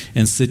times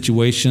and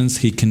situations,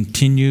 he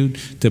continued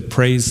to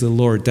praise the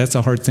Lord. That's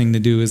a hard thing to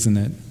do, isn't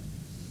it?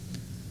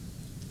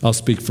 I'll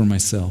speak for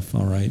myself,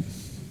 all right?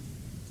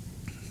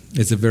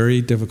 It's a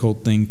very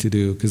difficult thing to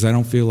do because I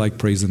don't feel like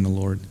praising the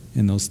Lord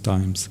in those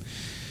times.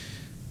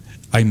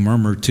 I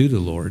murmur to the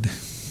Lord,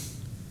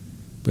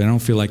 but I don't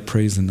feel like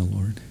praising the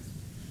Lord.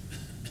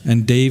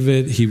 And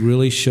David, he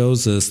really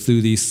shows us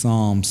through these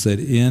Psalms that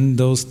in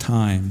those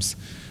times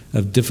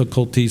of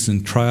difficulties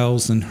and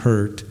trials and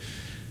hurt,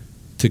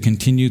 to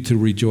continue to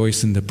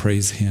rejoice and to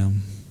praise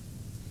him.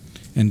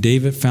 And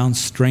David found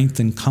strength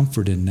and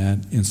comfort in that,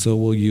 and so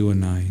will you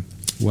and I.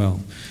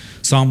 Well,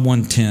 Psalm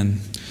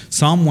 110.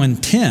 Psalm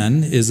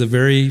 110 is a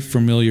very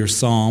familiar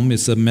psalm.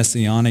 It's a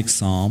messianic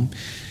psalm.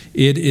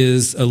 It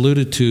is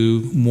alluded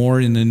to more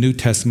in the New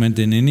Testament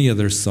than any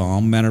other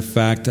psalm. Matter of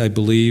fact, I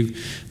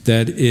believe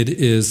that it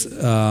is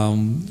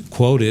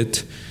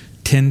quoted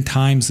 10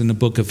 times in the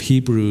book of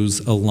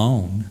Hebrews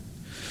alone.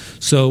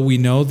 So we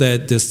know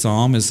that this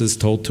psalm is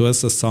told to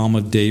us, a psalm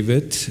of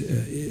David,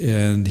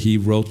 and he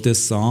wrote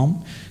this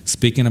psalm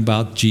speaking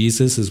about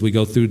Jesus as we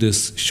go through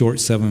this short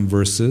 7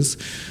 verses.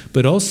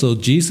 But also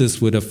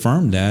Jesus would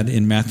affirm that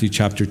in Matthew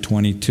chapter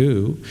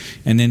 22.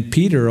 And then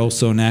Peter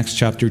also in Acts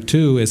chapter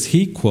 2 as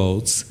he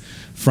quotes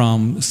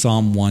from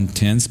Psalm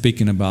 110,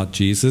 speaking about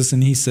Jesus,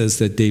 and he says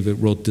that David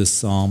wrote this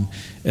psalm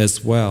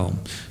as well.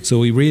 So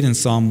we read in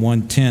Psalm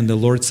 110, the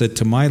Lord said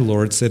to my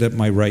Lord, sit at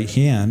my right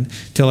hand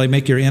till I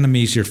make your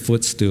enemies your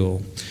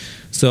footstool.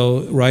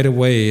 So right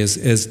away,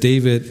 as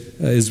David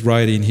is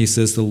writing, he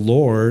says, the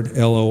Lord,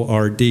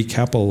 L-O-R-D,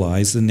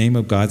 capitalized, the name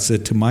of God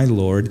said to my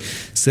Lord,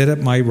 sit at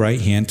my right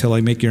hand till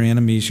I make your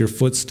enemies your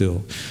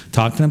footstool.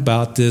 Talking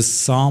about this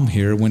psalm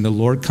here, when the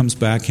Lord comes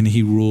back and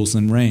he rules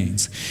and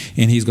reigns.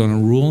 And he's going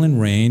to rule and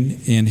reign,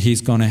 and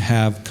he's going to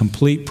have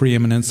complete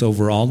preeminence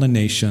over all the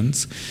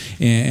nations,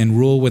 and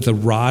rule with a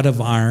rod of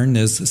iron,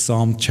 as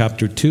Psalm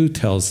chapter 2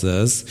 tells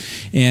us,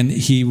 and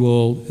he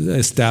will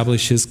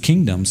establish his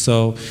kingdom.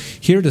 So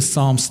here the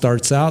psalm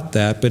starts out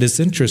that, but it's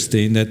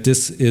interesting that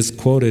this is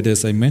quoted,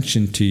 as I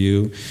mentioned to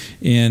you,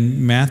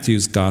 in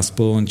Matthew's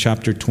gospel in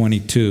chapter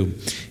 22.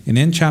 And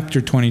in chapter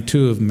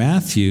 22 of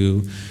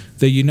Matthew,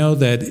 that you know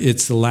that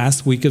it's the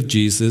last week of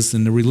Jesus,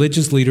 and the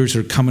religious leaders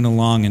are coming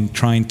along and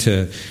trying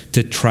to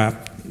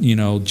trap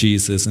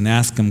Jesus and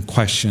ask him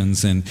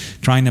questions and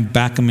trying to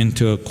back him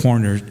into a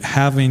corner,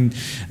 having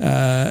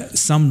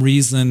some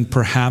reason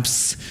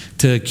perhaps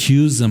to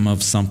accuse him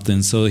of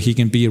something so that he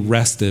can be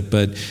arrested,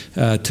 but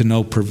to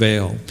no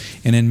prevail.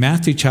 And in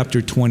Matthew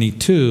chapter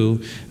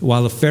 22,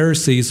 while the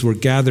Pharisees were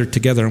gathered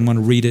together, I'm going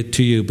to read it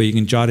to you, but you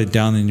can jot it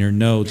down in your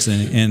notes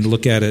and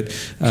look at it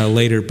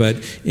later.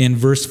 But in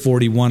verse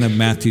 41 of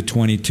Matthew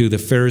 22, the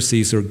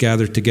Pharisees are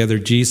gathered together.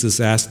 Jesus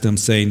asked them,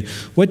 saying,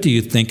 what do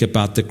you think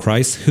about the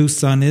Christ? Whose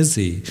son is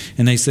he?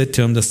 And they said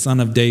to him, the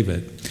son of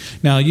David.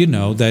 Now, you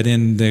know that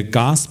in the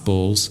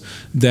Gospels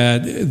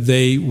that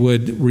they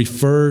would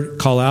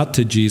call out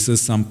to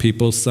Jesus, some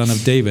people, son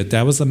of David.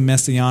 That was a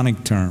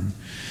messianic term.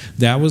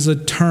 That was a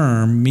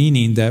term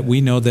meaning that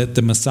we know that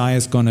the Messiah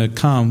is going to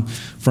come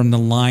from the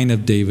line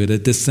of David, a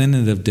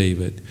descendant of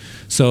David.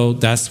 So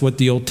that's what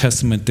the Old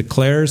Testament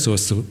declares, or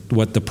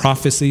what the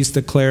prophecies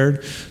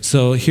declared.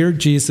 So here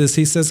Jesus,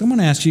 he says, I'm going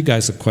to ask you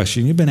guys a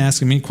question. You've been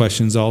asking me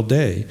questions all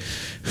day.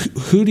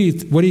 What do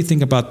you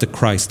think about the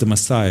Christ, the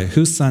Messiah?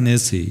 Whose son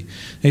is he?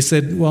 They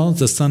said, well,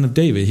 the son of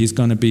David. He's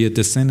going to be a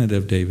descendant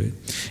of David.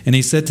 And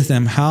he said to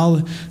them,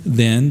 how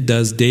then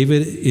does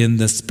David in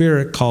the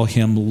Spirit call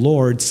him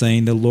Lord,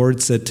 saying, the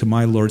Lord said to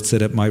my Lord,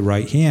 sit at my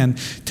right hand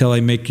till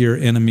I make your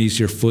enemies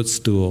your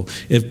footstool.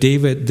 If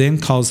David then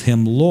calls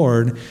him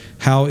Lord,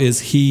 how is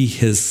he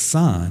his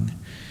son?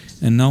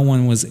 And no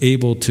one was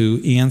able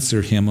to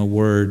answer him a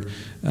word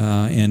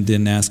and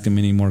didn't ask him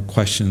any more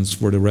questions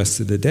for the rest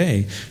of the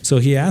day. So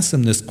he asked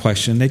them this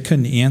question. They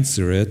couldn't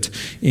answer it.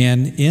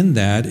 And in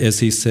that, as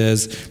he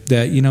says,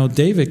 that,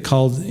 David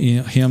called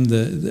him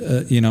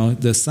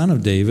the son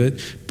of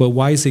David, but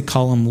why does he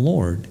call him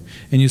Lord?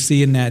 And you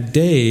see, in that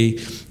day,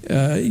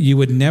 you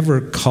would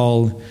never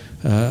call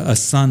a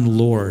son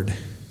Lord.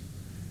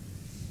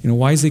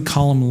 Why does he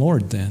call him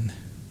Lord then?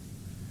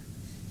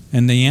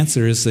 And the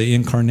answer is the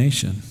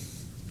incarnation.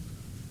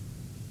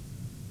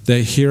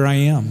 That here I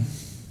am.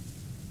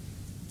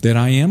 That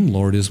I am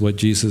Lord is what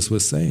Jesus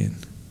was saying.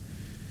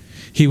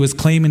 He was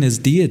claiming his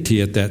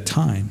deity at that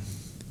time.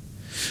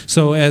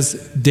 So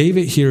as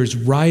David here is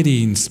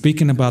writing,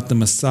 speaking about the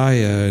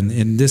Messiah,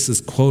 and this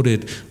is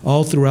quoted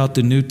all throughout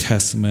the New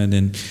Testament,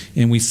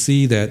 and we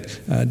see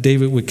that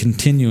David would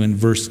continue in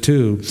verse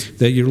 2,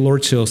 that your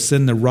Lord shall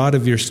send the rod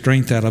of your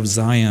strength out of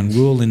Zion,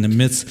 rule in the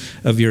midst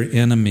of your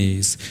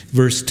enemies.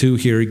 Verse 2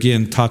 here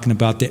again, talking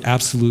about the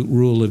absolute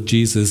rule of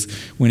Jesus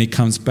when he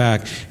comes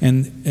back.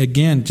 And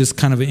again, just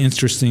kind of an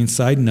interesting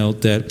side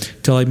note that,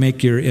 till I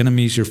make your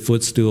enemies your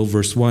footstool,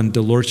 verse 1,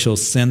 the Lord shall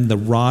send the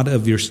rod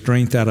of your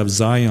strength out of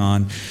Zion,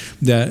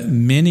 that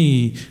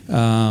many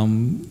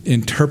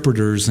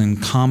interpreters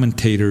and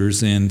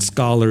commentators and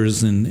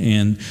scholars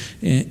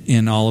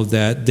and all of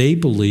that, they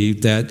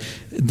believe that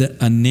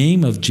a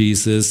name of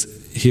Jesus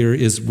here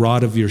is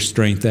rod of your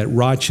strength. That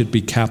rod should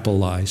be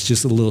capitalized.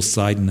 Just a little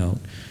side note.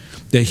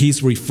 That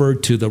he's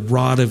referred to the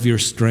rod of your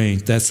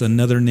strength. That's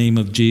another name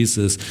of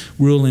Jesus.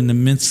 Rule in the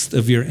midst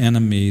of your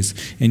enemies,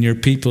 and your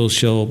people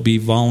shall be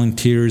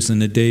volunteers in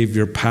the day of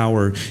your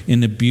power. In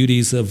the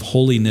beauties of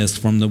holiness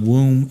from the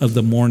womb of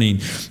the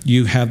morning,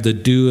 you have the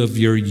dew of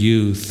your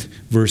youth.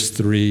 Verse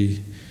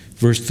 3.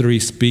 Verse 3,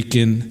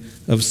 speaking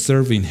of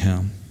serving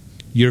him.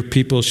 Your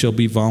people shall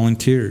be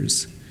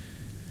volunteers.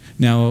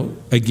 Now,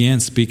 again,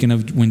 speaking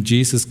of when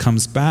Jesus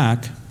comes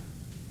back,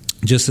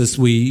 just as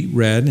we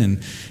read,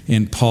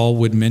 and Paul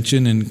would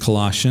mention in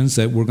Colossians,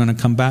 that we're going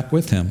to come back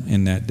with him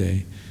in that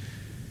day.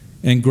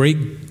 And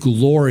great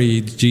glory,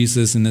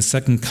 Jesus, in the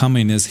second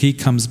coming, as he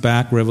comes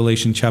back,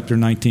 Revelation chapter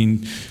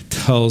 19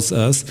 tells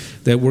us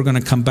that we're going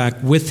to come back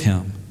with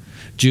him.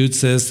 Jude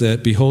says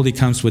that, behold, he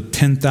comes with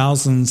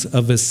 10,000s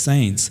of his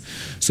saints.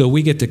 So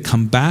we get to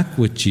come back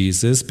with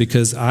Jesus,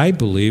 because I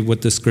believe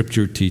what the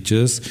scripture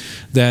teaches,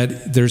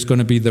 that there's going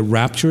to be the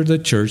rapture of the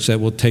church that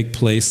will take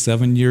place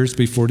 7 years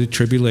before the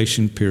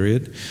tribulation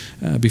period,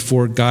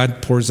 before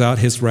God pours out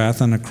his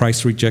wrath on a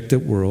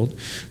Christ-rejected world,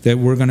 that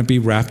we're going to be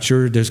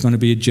raptured. There's going to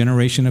be a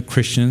generation of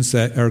Christians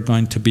that are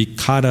going to be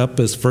caught up,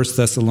 as 1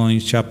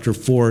 Thessalonians chapter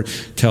 4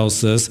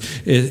 tells us.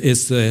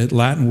 It's the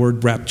Latin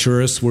word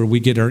rapturus, where we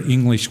get our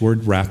English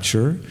word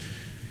rapture,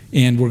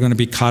 and we're going to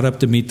be caught up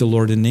to meet the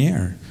Lord in the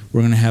air.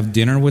 We're going to have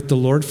dinner with the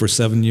Lord for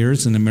 7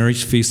 years in the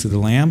marriage feast of the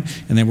Lamb,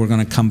 and then we're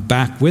going to come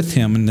back with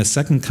him in the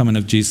second coming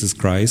of Jesus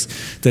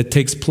Christ that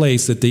takes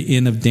place at the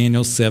end of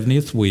Daniel's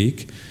 70th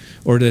week,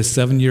 or the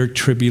 7-year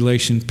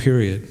tribulation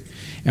period.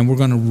 And we're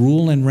going to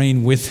rule and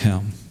reign with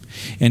him.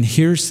 And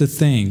here's the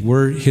thing,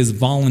 we're his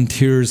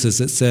volunteers,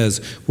 as it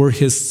says, we're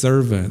his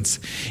servants.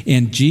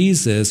 And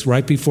Jesus,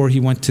 right before he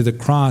went to the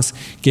cross,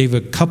 gave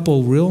a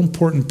couple real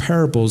important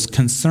parables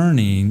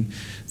concerning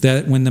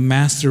that when the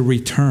master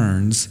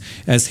returns,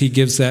 as he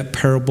gives that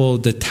parable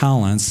of the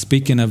talents,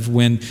 speaking of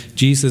when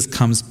Jesus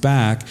comes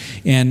back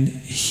and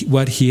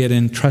what he had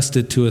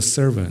entrusted to his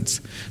servants.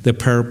 The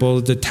parable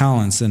of the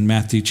talents in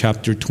Matthew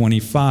chapter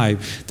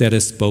 25 that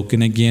is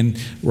spoken again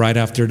right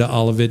after the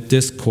Olivet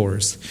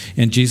Discourse.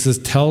 And Jesus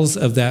tells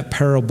of that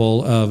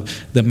parable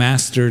of the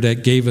master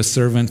that gave a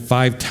servant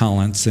 5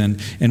 talents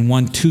and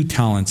one 2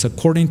 talents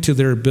according to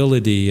their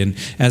ability. And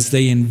as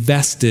they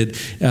invested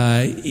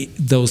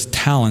those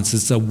talents,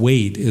 it's a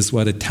weight is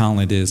what a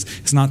talent is.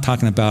 It's not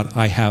talking about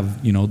I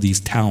have, these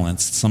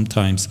talents.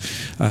 Sometimes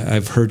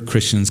I've heard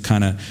Christians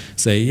kind of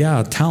say,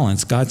 yeah,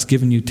 talents, God's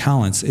given you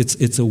talents.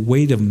 It's a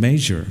weight of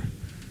measure.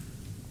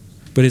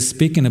 But it's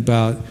speaking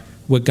about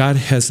what God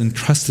has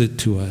entrusted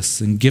to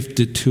us and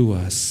gifted to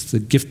us, the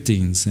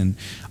giftings and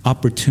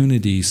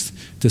opportunities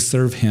to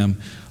serve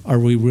him. Are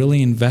we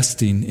really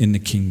investing in the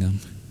kingdom?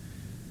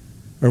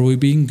 Are we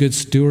being good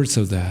stewards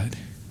of that?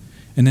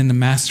 And then the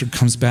master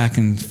comes back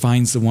and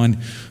finds the one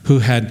who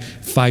had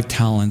 5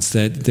 talents,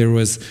 that there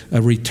was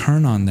a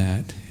return on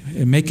that.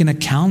 And make an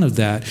account of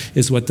that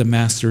is what the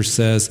master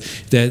says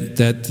that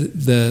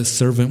the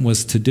servant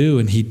was to do,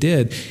 and he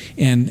did.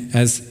 And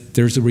as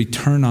there's a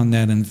return on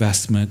that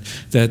investment,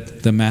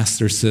 that the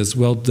master says,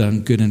 well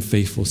done, good and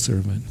faithful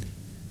servant.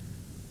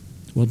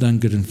 Well done,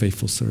 good and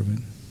faithful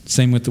servant.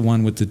 Same with the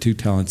one with the 2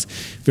 talents.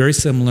 Very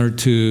similar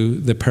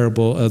to the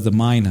parable of the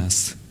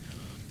minas.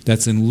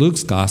 That's in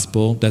Luke's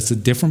gospel. That's a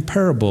different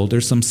parable.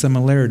 There's some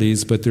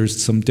similarities, but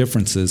there's some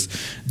differences.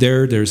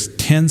 There's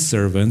 10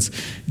 servants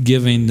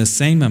giving the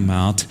same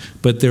amount,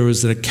 but there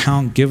was an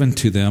account given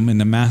to them,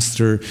 and the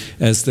master,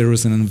 as there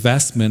was an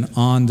investment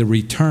on the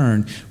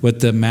return, what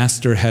the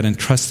master had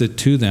entrusted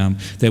to them,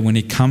 that when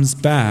he comes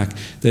back,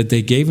 that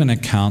they gave an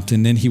account,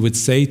 and then he would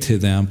say to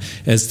them,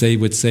 as they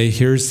would say,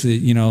 here's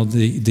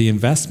the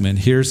investment.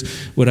 Here's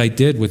what I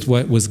did with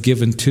what was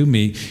given to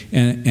me.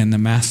 And the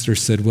master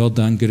said, well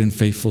done, good and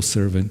faithful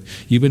servant.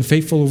 You've been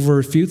faithful over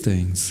a few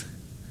things.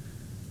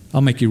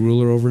 I'll make you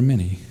ruler over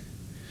many.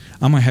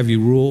 I'm going to have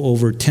you rule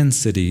over 10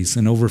 cities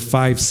and over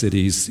 5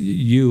 cities,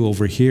 you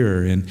over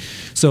here. And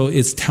so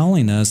it's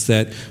telling us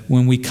that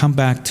when we come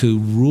back to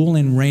rule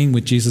and reign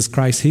with Jesus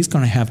Christ, he's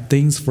going to have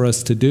things for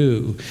us to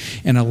do.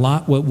 And a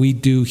lot what we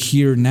do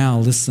here now,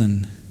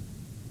 listen,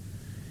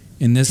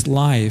 in this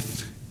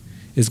life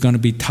is going to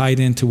be tied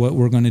into what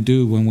we're going to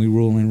do when we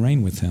rule and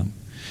reign with him.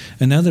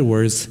 In other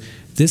words,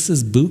 this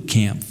is boot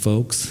camp,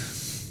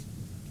 folks.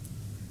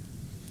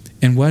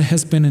 And what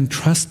has been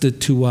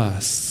entrusted to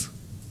us,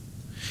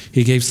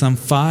 he gave some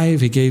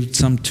 5, he gave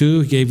some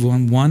 2, he gave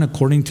one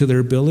according to their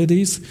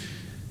abilities.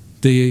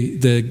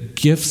 The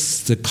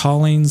gifts, the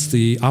callings,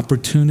 the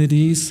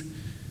opportunities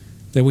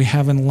that we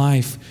have in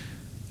life,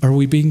 are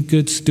we being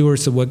good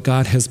stewards of what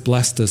God has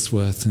blessed us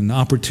with and the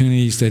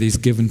opportunities that he's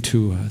given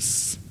to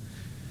us?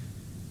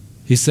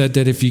 He said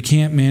that if you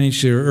can't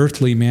manage your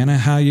earthly manna,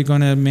 how are you going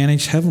to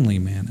manage heavenly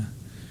manna?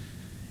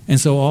 And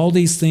so all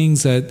these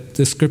things that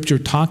the scripture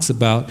talks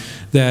about,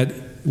 that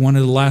one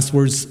of the last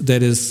words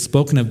that is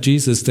spoken of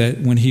Jesus,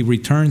 that when he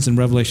returns in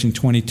Revelation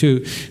 22,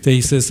 that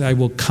he says, I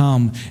will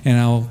come and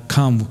I'll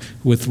come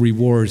with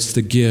rewards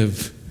to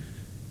give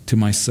to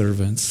my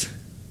servants.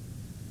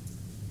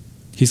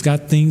 He's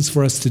got things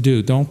for us to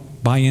do.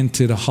 Don't buy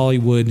into the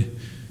Hollywood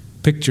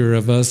picture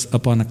of us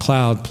up on a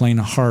cloud playing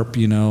a harp,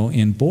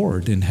 and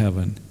bored in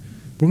heaven.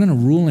 We're going to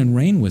rule and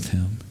reign with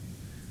him.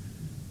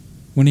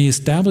 When he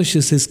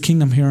establishes his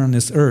kingdom here on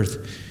this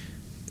earth,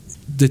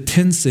 the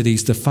 10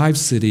 cities, the 5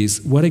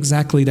 cities, what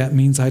exactly that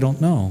means, I don't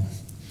know.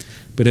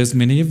 But as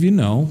many of you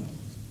know,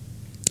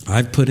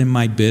 I've put in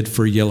my bid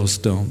for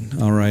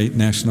Yellowstone, all right,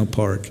 National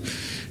Park.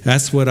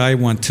 That's what I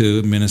want to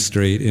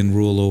administrate and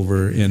rule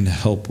over and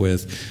help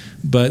with.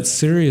 But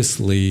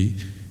seriously,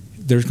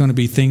 there's going to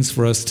be things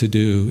for us to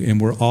do,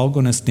 and we're all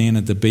going to stand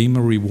at the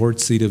Bema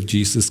reward seat of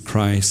Jesus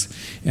Christ,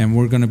 and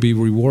we're going to be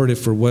rewarded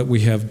for what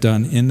we have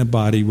done in the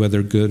body,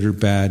 whether good or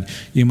bad.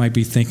 You might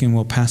be thinking,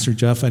 well, Pastor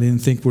Jeff, I didn't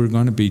think we were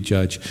going to be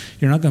judged.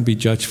 You're not going to be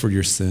judged for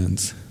your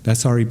sins.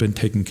 That's already been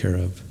taken care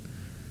of.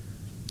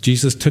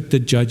 Jesus took the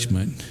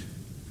judgment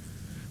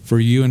for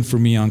you and for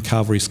me on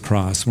Calvary's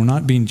cross. We're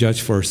not being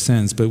judged for our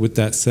sins, but with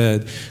that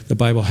said, the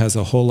Bible has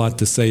a whole lot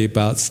to say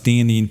about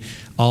standing,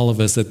 all of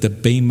us, at the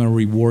Bema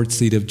reward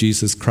seat of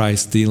Jesus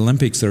Christ. The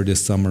Olympics are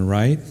this summer,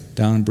 right?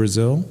 Down in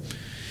Brazil.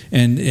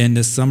 And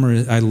this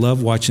summer, I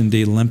love watching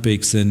the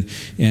Olympics, and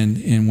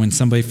when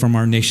somebody from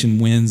our nation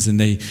wins and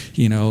they,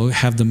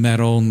 have the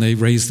medal and they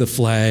raise the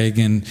flag,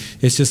 and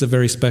it's just a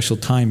very special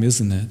time,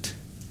 isn't it?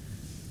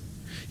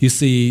 You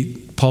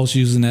see, Paul's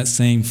using that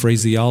same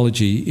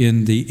phraseology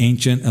in the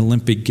ancient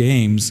Olympic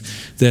Games,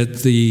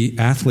 that the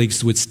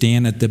athletes would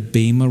stand at the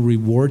Bema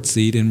reward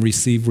seat and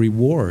receive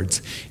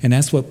rewards. And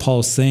that's what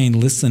Paul's saying.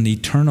 Listen,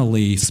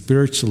 eternally,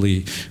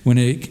 spiritually, when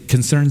it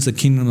concerns the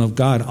kingdom of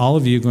God, all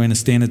of you are going to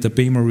stand at the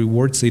Bema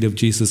reward seat of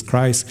Jesus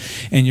Christ,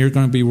 and you're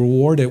going to be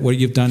rewarded what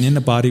you've done in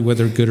the body,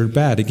 whether good or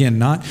bad. Again,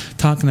 not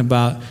talking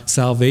about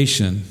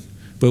salvation,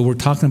 but we're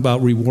talking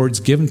about rewards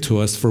given to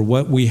us for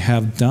what we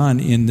have done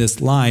in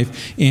this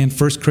life. In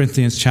 1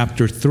 Corinthians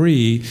chapter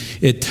 3,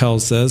 it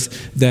tells us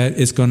that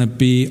it's going to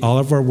be all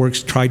of our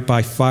works tried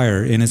by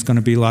fire, and it's going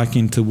to be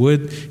likened to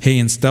wood, hay,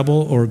 and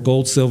stubble, or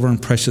gold, silver,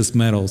 and precious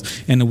metals.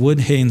 And the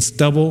wood, hay, and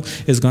stubble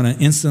is going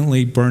to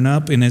instantly burn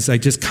up. And as I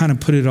just kind of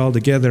put it all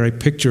together, I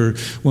picture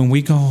when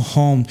we go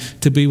home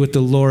to be with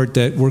the Lord,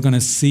 that we're going to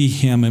see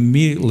him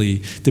immediately.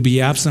 To be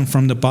absent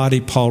from the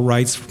body, Paul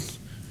writes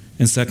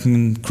in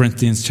 2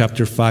 Corinthians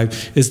chapter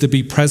 5, is to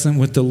be present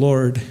with the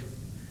Lord,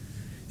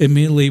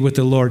 immediately with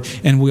the Lord.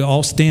 And we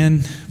all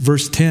stand,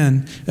 verse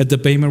 10, at the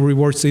Bema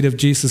reward seat of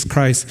Jesus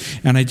Christ.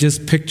 And I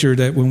just picture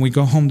that when we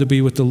go home to be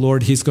with the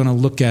Lord, he's going to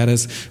look at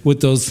us with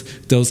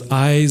those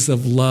eyes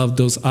of love,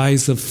 those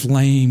eyes of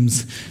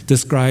flames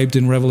described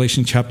in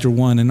Revelation chapter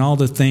 1, and all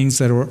the things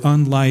that are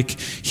unlike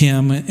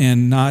him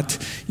and not,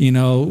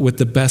 with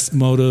the best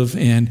motive,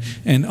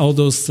 and all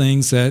those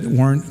things that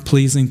weren't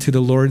pleasing to the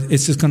Lord.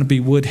 It's just going to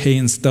be wood, hay,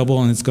 and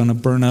stubble, and it's going to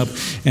burn up.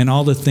 And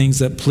all the things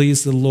that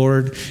please the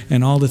Lord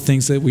and all the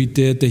things that we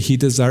did that he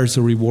desires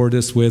to reward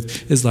us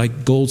with is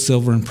like gold,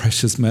 silver, and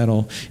precious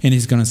metal. And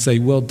he's going to say,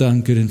 well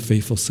done, good and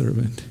faithful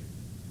servant.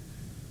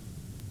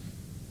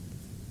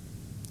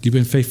 You've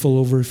been faithful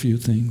over a few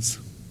things.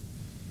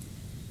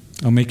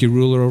 I'll make you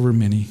ruler over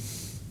many.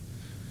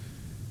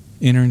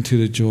 Enter into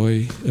the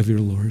joy of your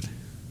Lord.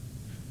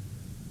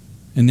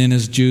 And then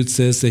as Jude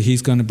says, that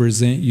he's going to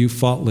present you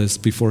faultless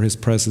before his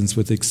presence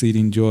with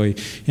exceeding joy.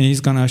 And he's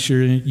going to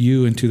usher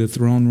you into the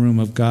throne room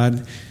of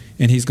God.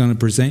 And he's going to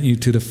present you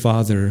to the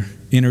Father,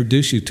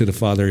 introduce you to the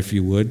Father, if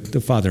you would.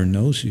 The Father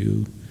knows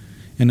you.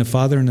 And the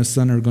Father and the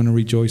Son are going to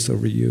rejoice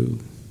over you.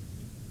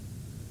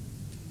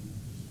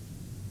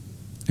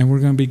 And we're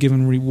going to be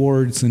given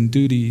rewards and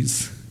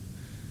duties.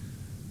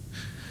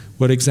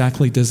 What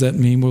exactly does that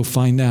mean? We'll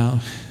find out.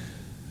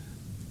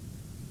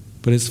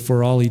 But it's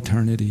for all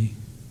eternity.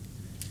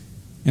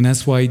 And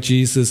that's why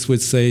Jesus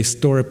would say,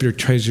 store up your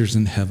treasures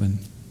in heaven,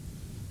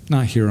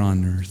 not here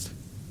on earth.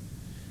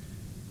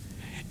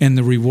 And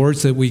the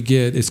rewards that we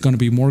get, it's going to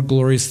be more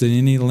glorious than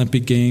any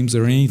Olympic Games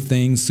or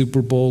anything,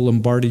 Super Bowl,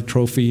 Lombardi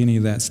Trophy, any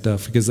of that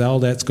stuff, because all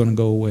that's going to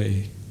go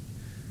away.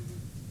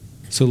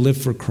 So live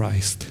for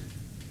Christ.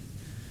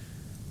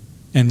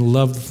 and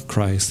love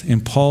Christ.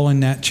 And Paul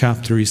in that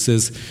chapter, he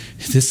says,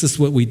 this is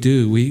what we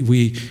do.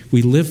 We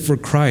live for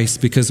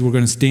Christ because we're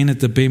going to stand at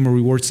the Bema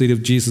reward seat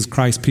of Jesus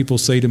Christ. People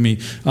say to me,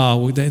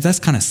 oh, that's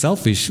kind of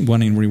selfish,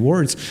 wanting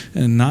rewards,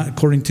 and not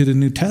according to the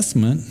New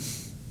Testament.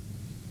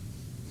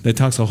 That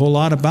talks a whole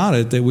lot about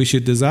it, that we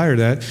should desire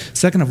that.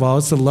 Second of all,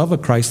 it's the love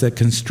of Christ that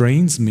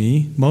constrains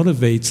me,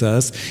 motivates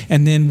us,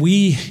 and then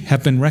we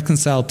have been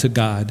reconciled to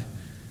God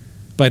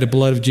by the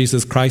blood of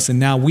Jesus Christ, and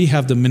now we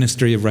have the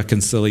ministry of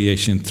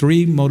reconciliation.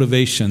 3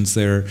 motivations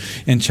there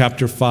in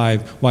chapter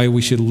 5 why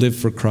we should live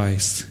for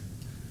Christ.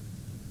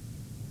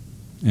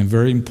 And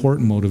very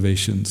important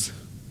motivations.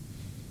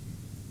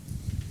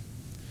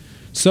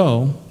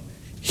 So,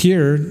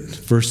 here,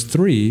 verse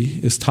 3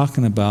 is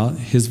talking about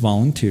his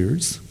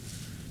volunteers.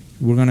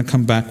 We're going to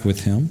come back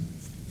with him.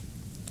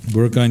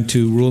 We're going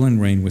to rule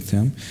and reign with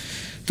him.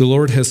 The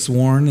Lord has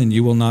sworn, and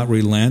you will not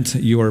relent.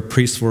 You are a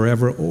priest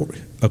forever,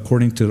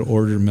 according to the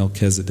order of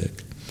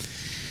Melchizedek.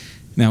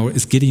 Now,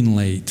 it's getting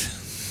late.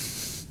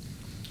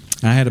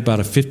 I had about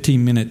a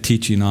 15-minute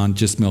teaching on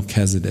just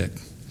Melchizedek.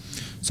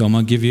 So I'm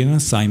going to give you an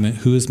assignment.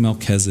 Who is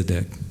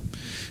Melchizedek?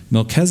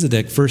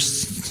 Melchizedek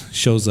first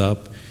shows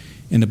up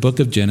in the book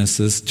of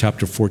Genesis,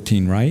 chapter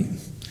 14, right?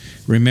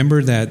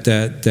 Remember that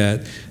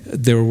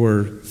there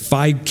were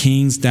 5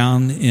 kings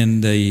down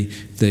in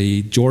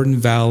the Jordan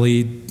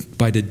Valley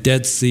by the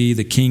Dead Sea,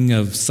 the king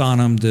of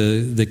Sodom,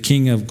 the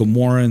king of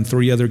Gomorrah, and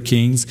 3 other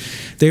kings.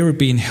 They were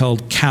being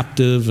held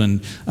captive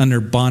and under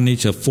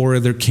bondage of 4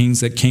 other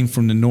kings that came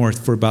from the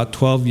north for about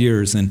 12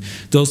 years. And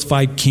those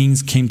 5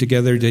 kings came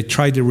together. They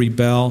tried to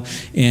rebel,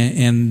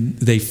 and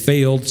they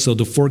failed. So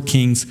the 4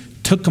 kings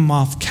took them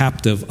off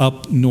captive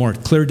up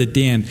north, clear to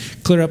Dan,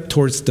 clear up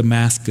towards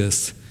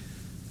Damascus.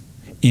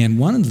 And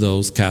one of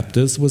those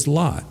captives was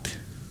Lot,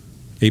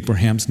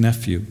 Abraham's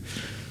nephew.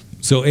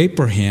 So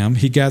Abraham,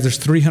 he gathers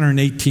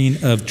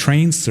 318 of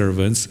trained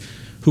servants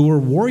who were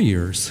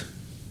warriors,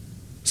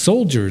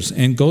 soldiers,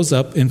 and goes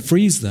up and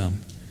frees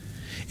them.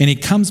 And he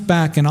comes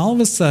back, and all of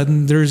a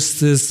sudden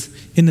there's this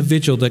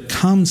individual that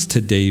comes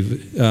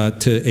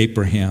to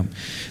Abraham.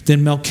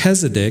 Then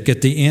Melchizedek,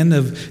 at the end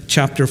of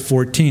chapter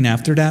 14,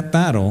 after that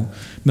battle,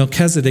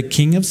 Melchizedek,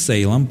 king of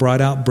Salem, brought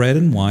out bread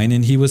and wine,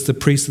 and he was the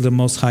priest of the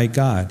Most High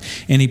God.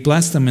 And he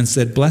blessed them and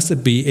said,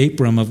 Blessed be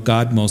Abram of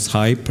God Most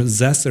High,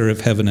 possessor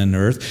of heaven and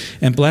earth,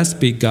 and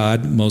blessed be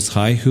God Most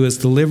High, who has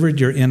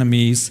delivered your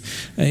enemies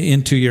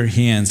into your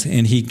hands.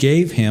 And he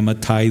gave him a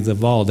tithe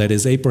of all. That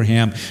is,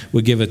 Abraham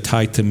would give a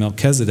tithe to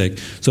Melchizedek.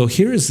 So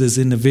here is this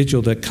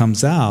individual that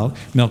comes out,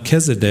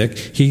 Melchizedek.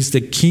 He's the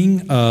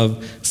king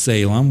of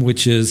Salem,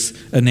 which is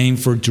a name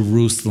for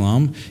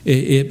Jerusalem.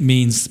 It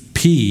means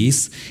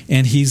peace,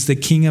 and he's the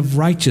king of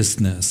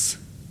righteousness.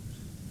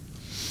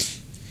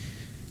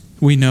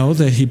 We know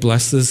that he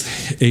blesses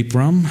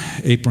Abram.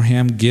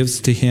 Abraham gives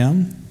to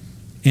him,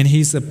 and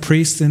he's a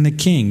priest and a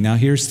king. Now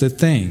here's the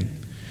thing.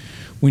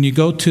 When you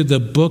go to the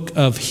book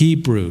of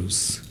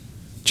Hebrews,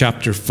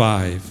 chapter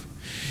 5,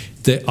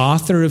 the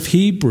author of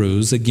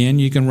Hebrews, again,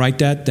 you can write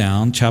that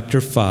down,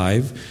 chapter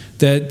 5,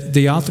 that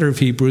the author of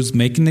Hebrews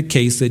making the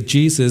case that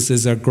Jesus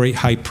is our great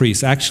high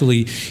priest.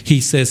 Actually, he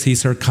says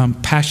he's our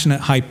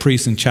compassionate high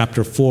priest in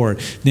chapter 4.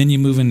 Then you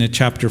move into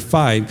chapter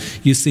 5.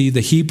 You see the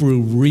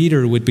Hebrew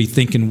reader would be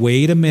thinking,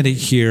 wait a minute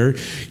here.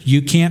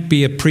 You can't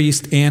be a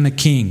priest and a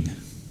king.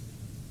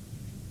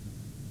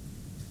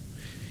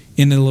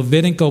 In the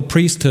Levitical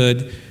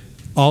priesthood,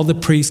 all the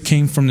priests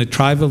came from the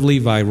tribe of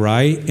Levi,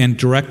 right? And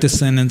direct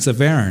descendants of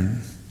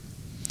Aaron.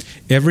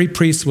 Every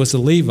priest was a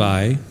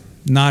Levi.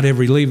 Not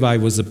every Levi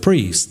was a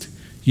priest.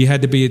 You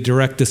had to be a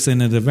direct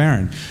descendant of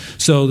Aaron.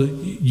 So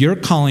you're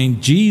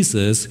calling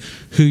Jesus,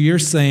 who you're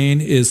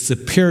saying is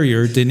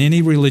superior than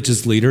any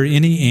religious leader,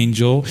 any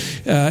angel,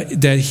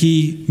 that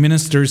he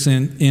ministers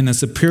in a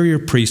superior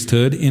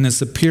priesthood, in a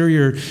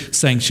superior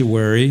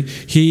sanctuary.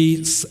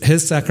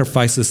 His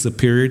sacrifice is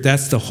superior.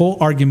 That's the whole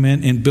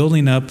argument in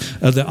building up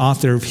of the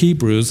author of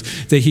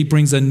Hebrews, that he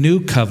brings a new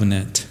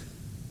covenant.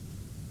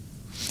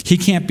 He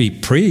can't be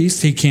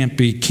priest. He can't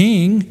be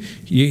king.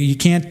 You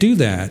can't do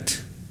that.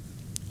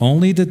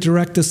 Only the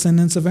direct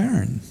descendants of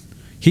Aaron.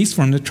 He's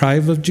from the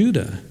tribe of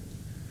Judah.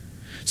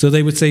 So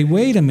they would say,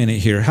 wait a minute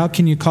here. How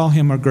can you call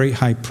him a great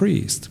high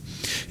priest?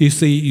 You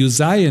see,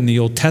 Uzziah in the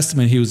Old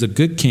Testament, he was a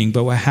good king.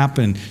 But what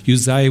happened?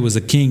 Uzziah was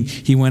a king.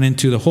 He went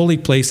into the holy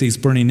place. He's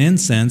burning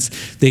incense.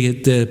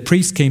 The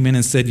priest came in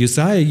and said,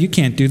 Uzziah, you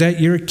can't do that.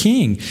 You're a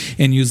king.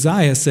 And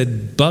Uzziah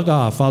said, bug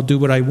off. I'll do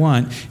what I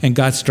want. And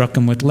God struck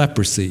him with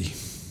leprosy.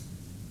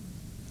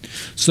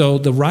 So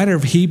the writer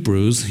of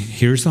Hebrews,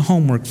 here's the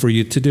homework for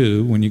you to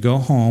do when you go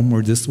home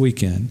or this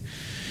weekend,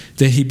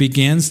 that he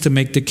begins to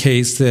make the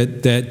case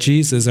that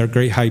Jesus, our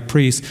great high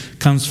priest,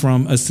 comes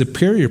from a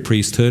superior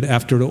priesthood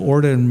after the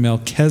order of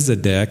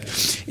Melchizedek.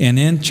 And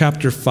in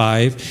chapter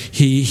 5,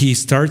 he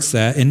starts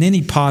that, and then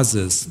he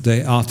pauses,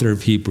 the author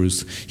of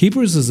Hebrews.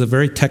 Hebrews is a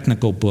very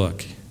technical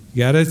book.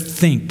 You got to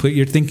think, put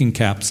your thinking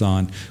caps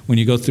on when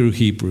you go through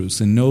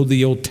Hebrews and know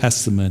the Old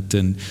Testament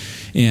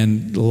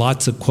and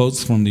lots of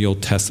quotes from the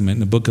Old Testament in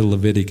the book of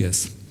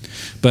Leviticus.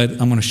 But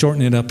I'm going to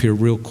shorten it up here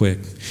real quick.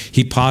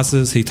 He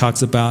pauses. He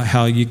talks about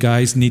how you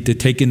guys need to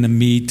take in the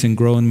meat and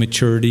grow in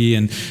maturity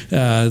and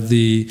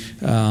the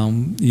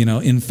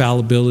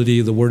infallibility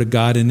of the Word of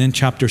God. And then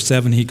chapter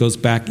 7, he goes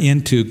back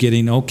into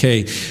getting,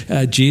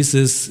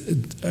 Jesus'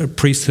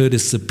 priesthood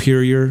is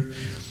superior.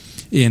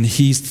 And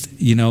he,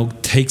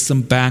 takes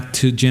them back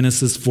to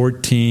Genesis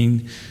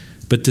 14.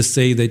 But to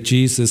say that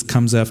Jesus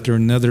comes after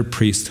another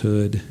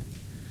priesthood,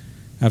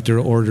 after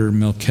order of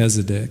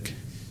Melchizedek.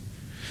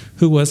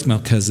 Who was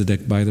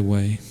Melchizedek, by the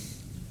way?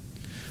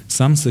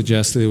 Some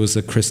suggest that it was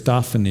a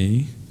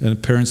Christophany, an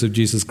appearance of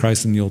Jesus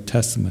Christ in the Old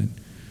Testament.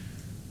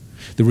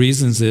 The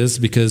reasons is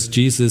because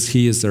Jesus,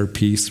 he is our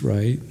peace,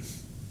 right?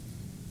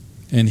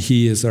 And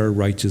he is our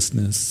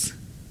righteousness.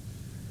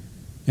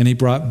 And he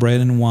brought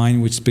bread and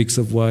wine, which speaks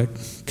of what?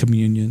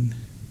 Communion.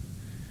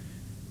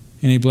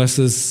 And he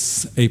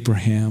blesses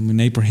Abraham,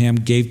 and Abraham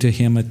gave to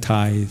him a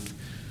tithe.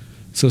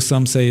 So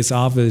some say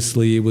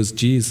it was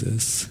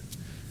Jesus.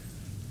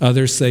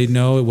 Others say,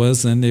 no, it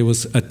wasn't. It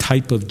was a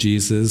type of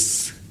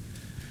Jesus.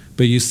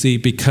 But you see,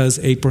 because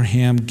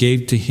Abraham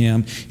gave to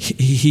him,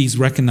 he's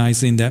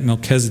recognizing that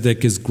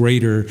Melchizedek is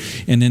greater.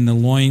 And in the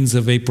loins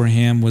of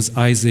Abraham was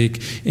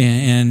Isaac,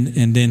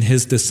 and then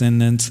his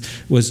descendants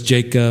was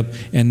Jacob.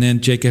 And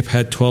then Jacob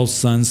had 12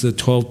 sons, the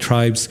 12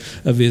 tribes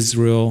of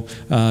Israel.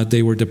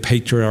 They were the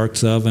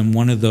patriarchs of, and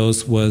one of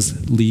those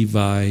was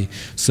Levi.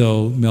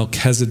 So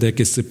Melchizedek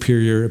is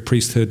superior, a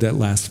priesthood that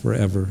lasts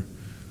forever.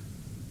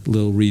 A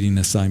little reading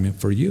assignment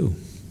for you.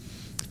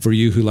 For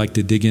you who like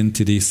to dig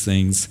into these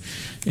things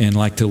and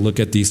like to look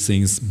at these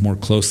things more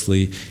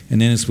closely.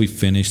 And then as we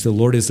finish, the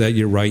Lord is at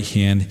your right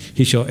hand.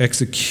 He shall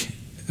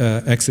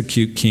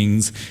execute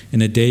kings in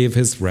the day of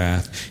his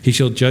wrath. He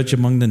shall judge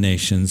among the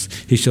nations.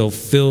 He shall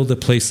fill the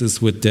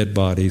places with dead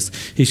bodies.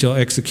 He shall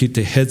execute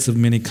the heads of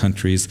many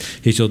countries.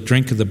 He shall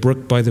drink of the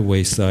brook by the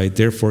wayside.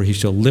 Therefore he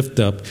shall lift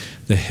up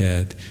the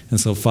head. And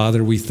so,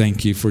 Father, we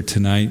thank you for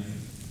tonight.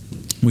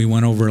 We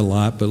went over a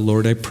lot, but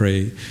Lord, I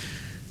pray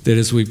that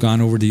as we've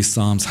gone over these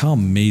Psalms, how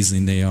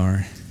amazing they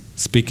are.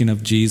 Speaking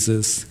of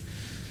Jesus,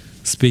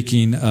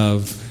 speaking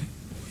of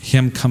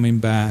him coming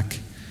back,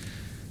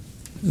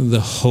 the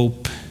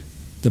hope,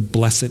 the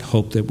blessed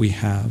hope that we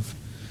have,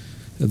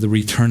 the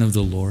return of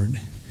the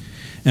Lord.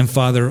 And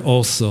Father,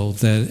 also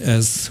that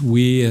as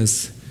we,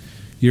 as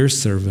your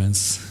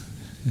servants,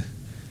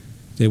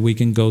 that we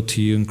can go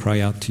to you and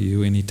cry out to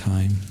you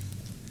anytime.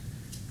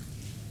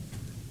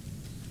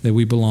 That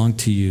we belong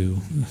to you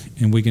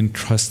and we can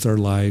trust our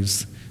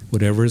lives,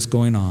 whatever is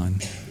going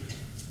on,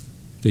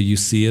 that you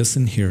see us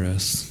and hear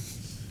us.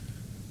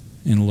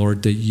 And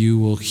Lord, that you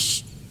will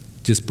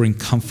just bring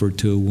comfort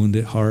to a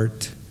wounded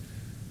heart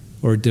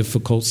or a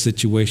difficult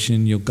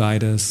situation. You'll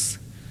guide us.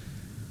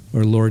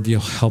 Or Lord, you'll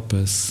help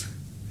us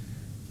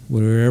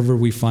wherever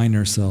we find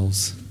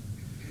ourselves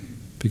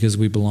because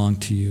we belong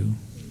to you.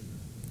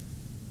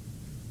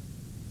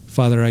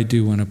 Father, I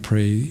do want to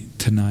pray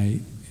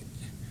tonight.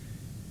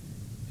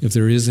 If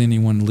there is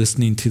anyone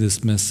listening to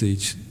this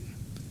message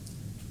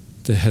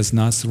that has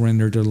not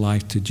surrendered their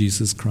life to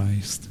Jesus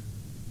Christ,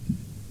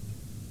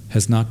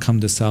 has not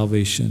come to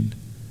salvation,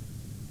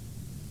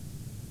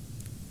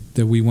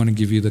 that we want to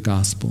give you the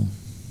gospel.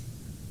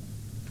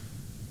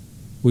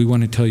 We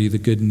want to tell you the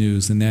good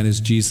news, and that is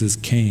Jesus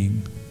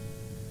came,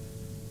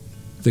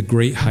 the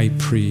great high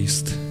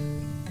priest,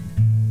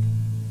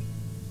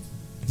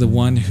 the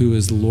one who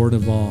is Lord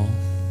of all.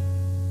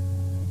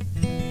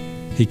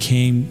 He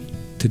came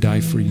to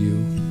die for you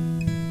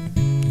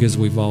because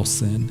we've all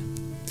sinned.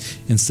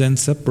 And sin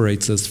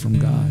separates us from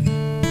God.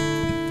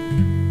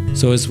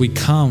 So as we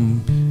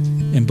come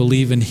and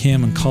believe in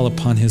him and call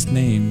upon his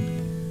name,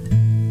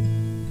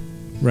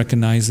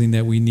 recognizing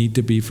that we need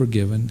to be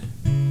forgiven,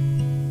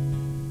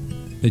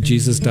 that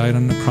Jesus died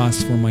on the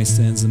cross for my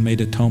sins and made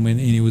atonement,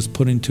 and he was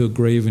put into a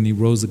grave and he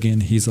rose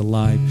again, he's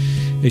alive.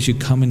 As you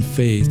come in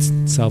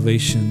faith,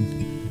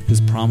 salvation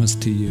is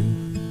promised to you.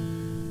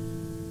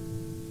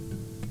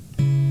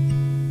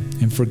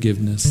 And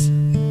forgiveness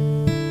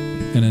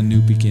and a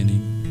new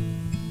beginning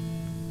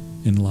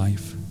in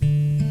life.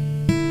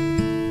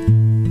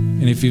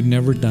 And if you've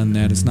never done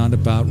that, it's not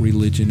about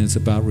religion, it's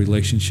about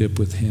relationship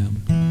with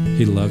him.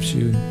 He loves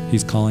you.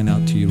 He's calling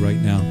out to you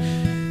right now.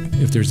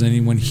 If there's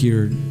anyone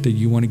here that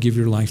you want to give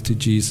your life to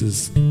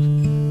Jesus,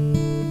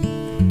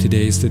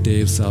 today is the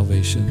day of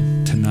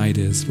salvation. Tonight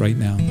is, right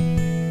now.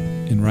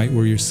 And right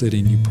where you're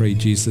sitting, you pray,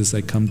 Jesus,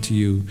 I come to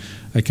you.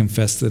 I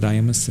confess that I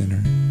am a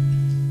sinner.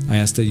 I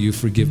ask that you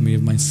forgive me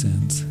of my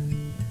sins.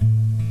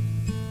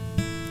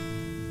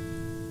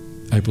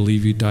 I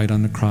believe you died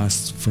on the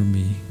cross for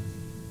me.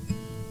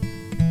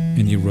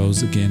 And you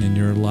rose again and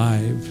you're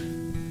alive.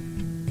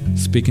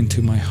 Speaking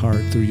to my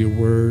heart through your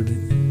word.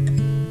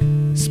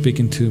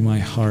 Speaking to my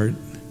heart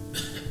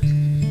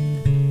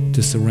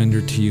to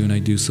surrender to you, and I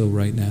do so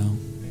right now.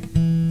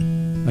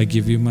 I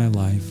give you my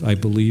life. I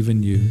believe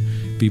in you.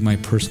 Be my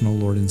personal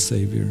Lord and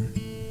Savior.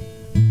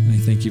 And I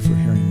thank you for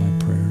hearing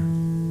my prayer.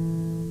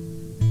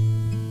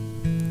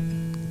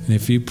 And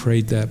if you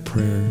prayed that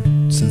prayer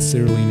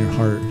sincerely in your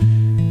heart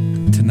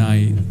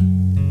tonight,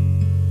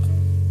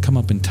 come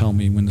up and tell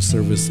me when the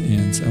service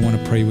ends. I want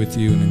to pray with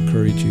you and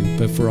encourage you.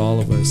 But for all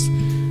of us,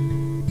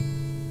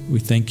 we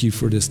thank you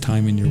for this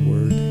time in your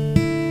word.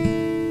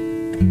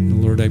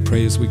 And Lord, I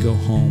pray as we go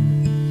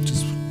home,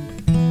 just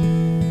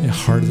a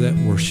heart that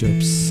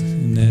worships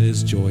and that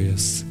is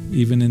joyous,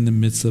 even in the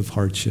midst of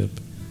hardship,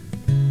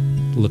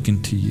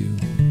 looking to you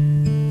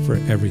for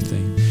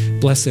everything.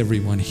 Bless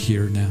everyone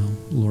here now,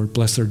 Lord.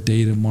 Bless our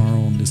day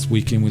tomorrow and this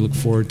weekend. We look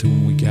forward to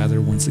when we gather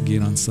once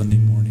again on Sunday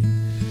morning.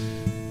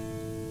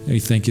 And we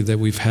thank you that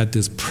we've had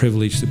this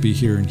privilege to be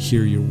here and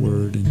hear your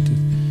word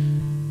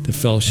and to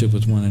fellowship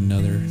with one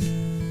another,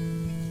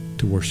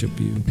 to worship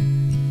you.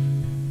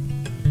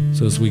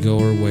 So as we go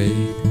our way,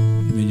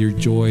 may your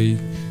joy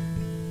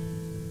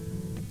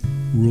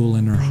rule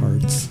in our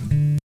hearts.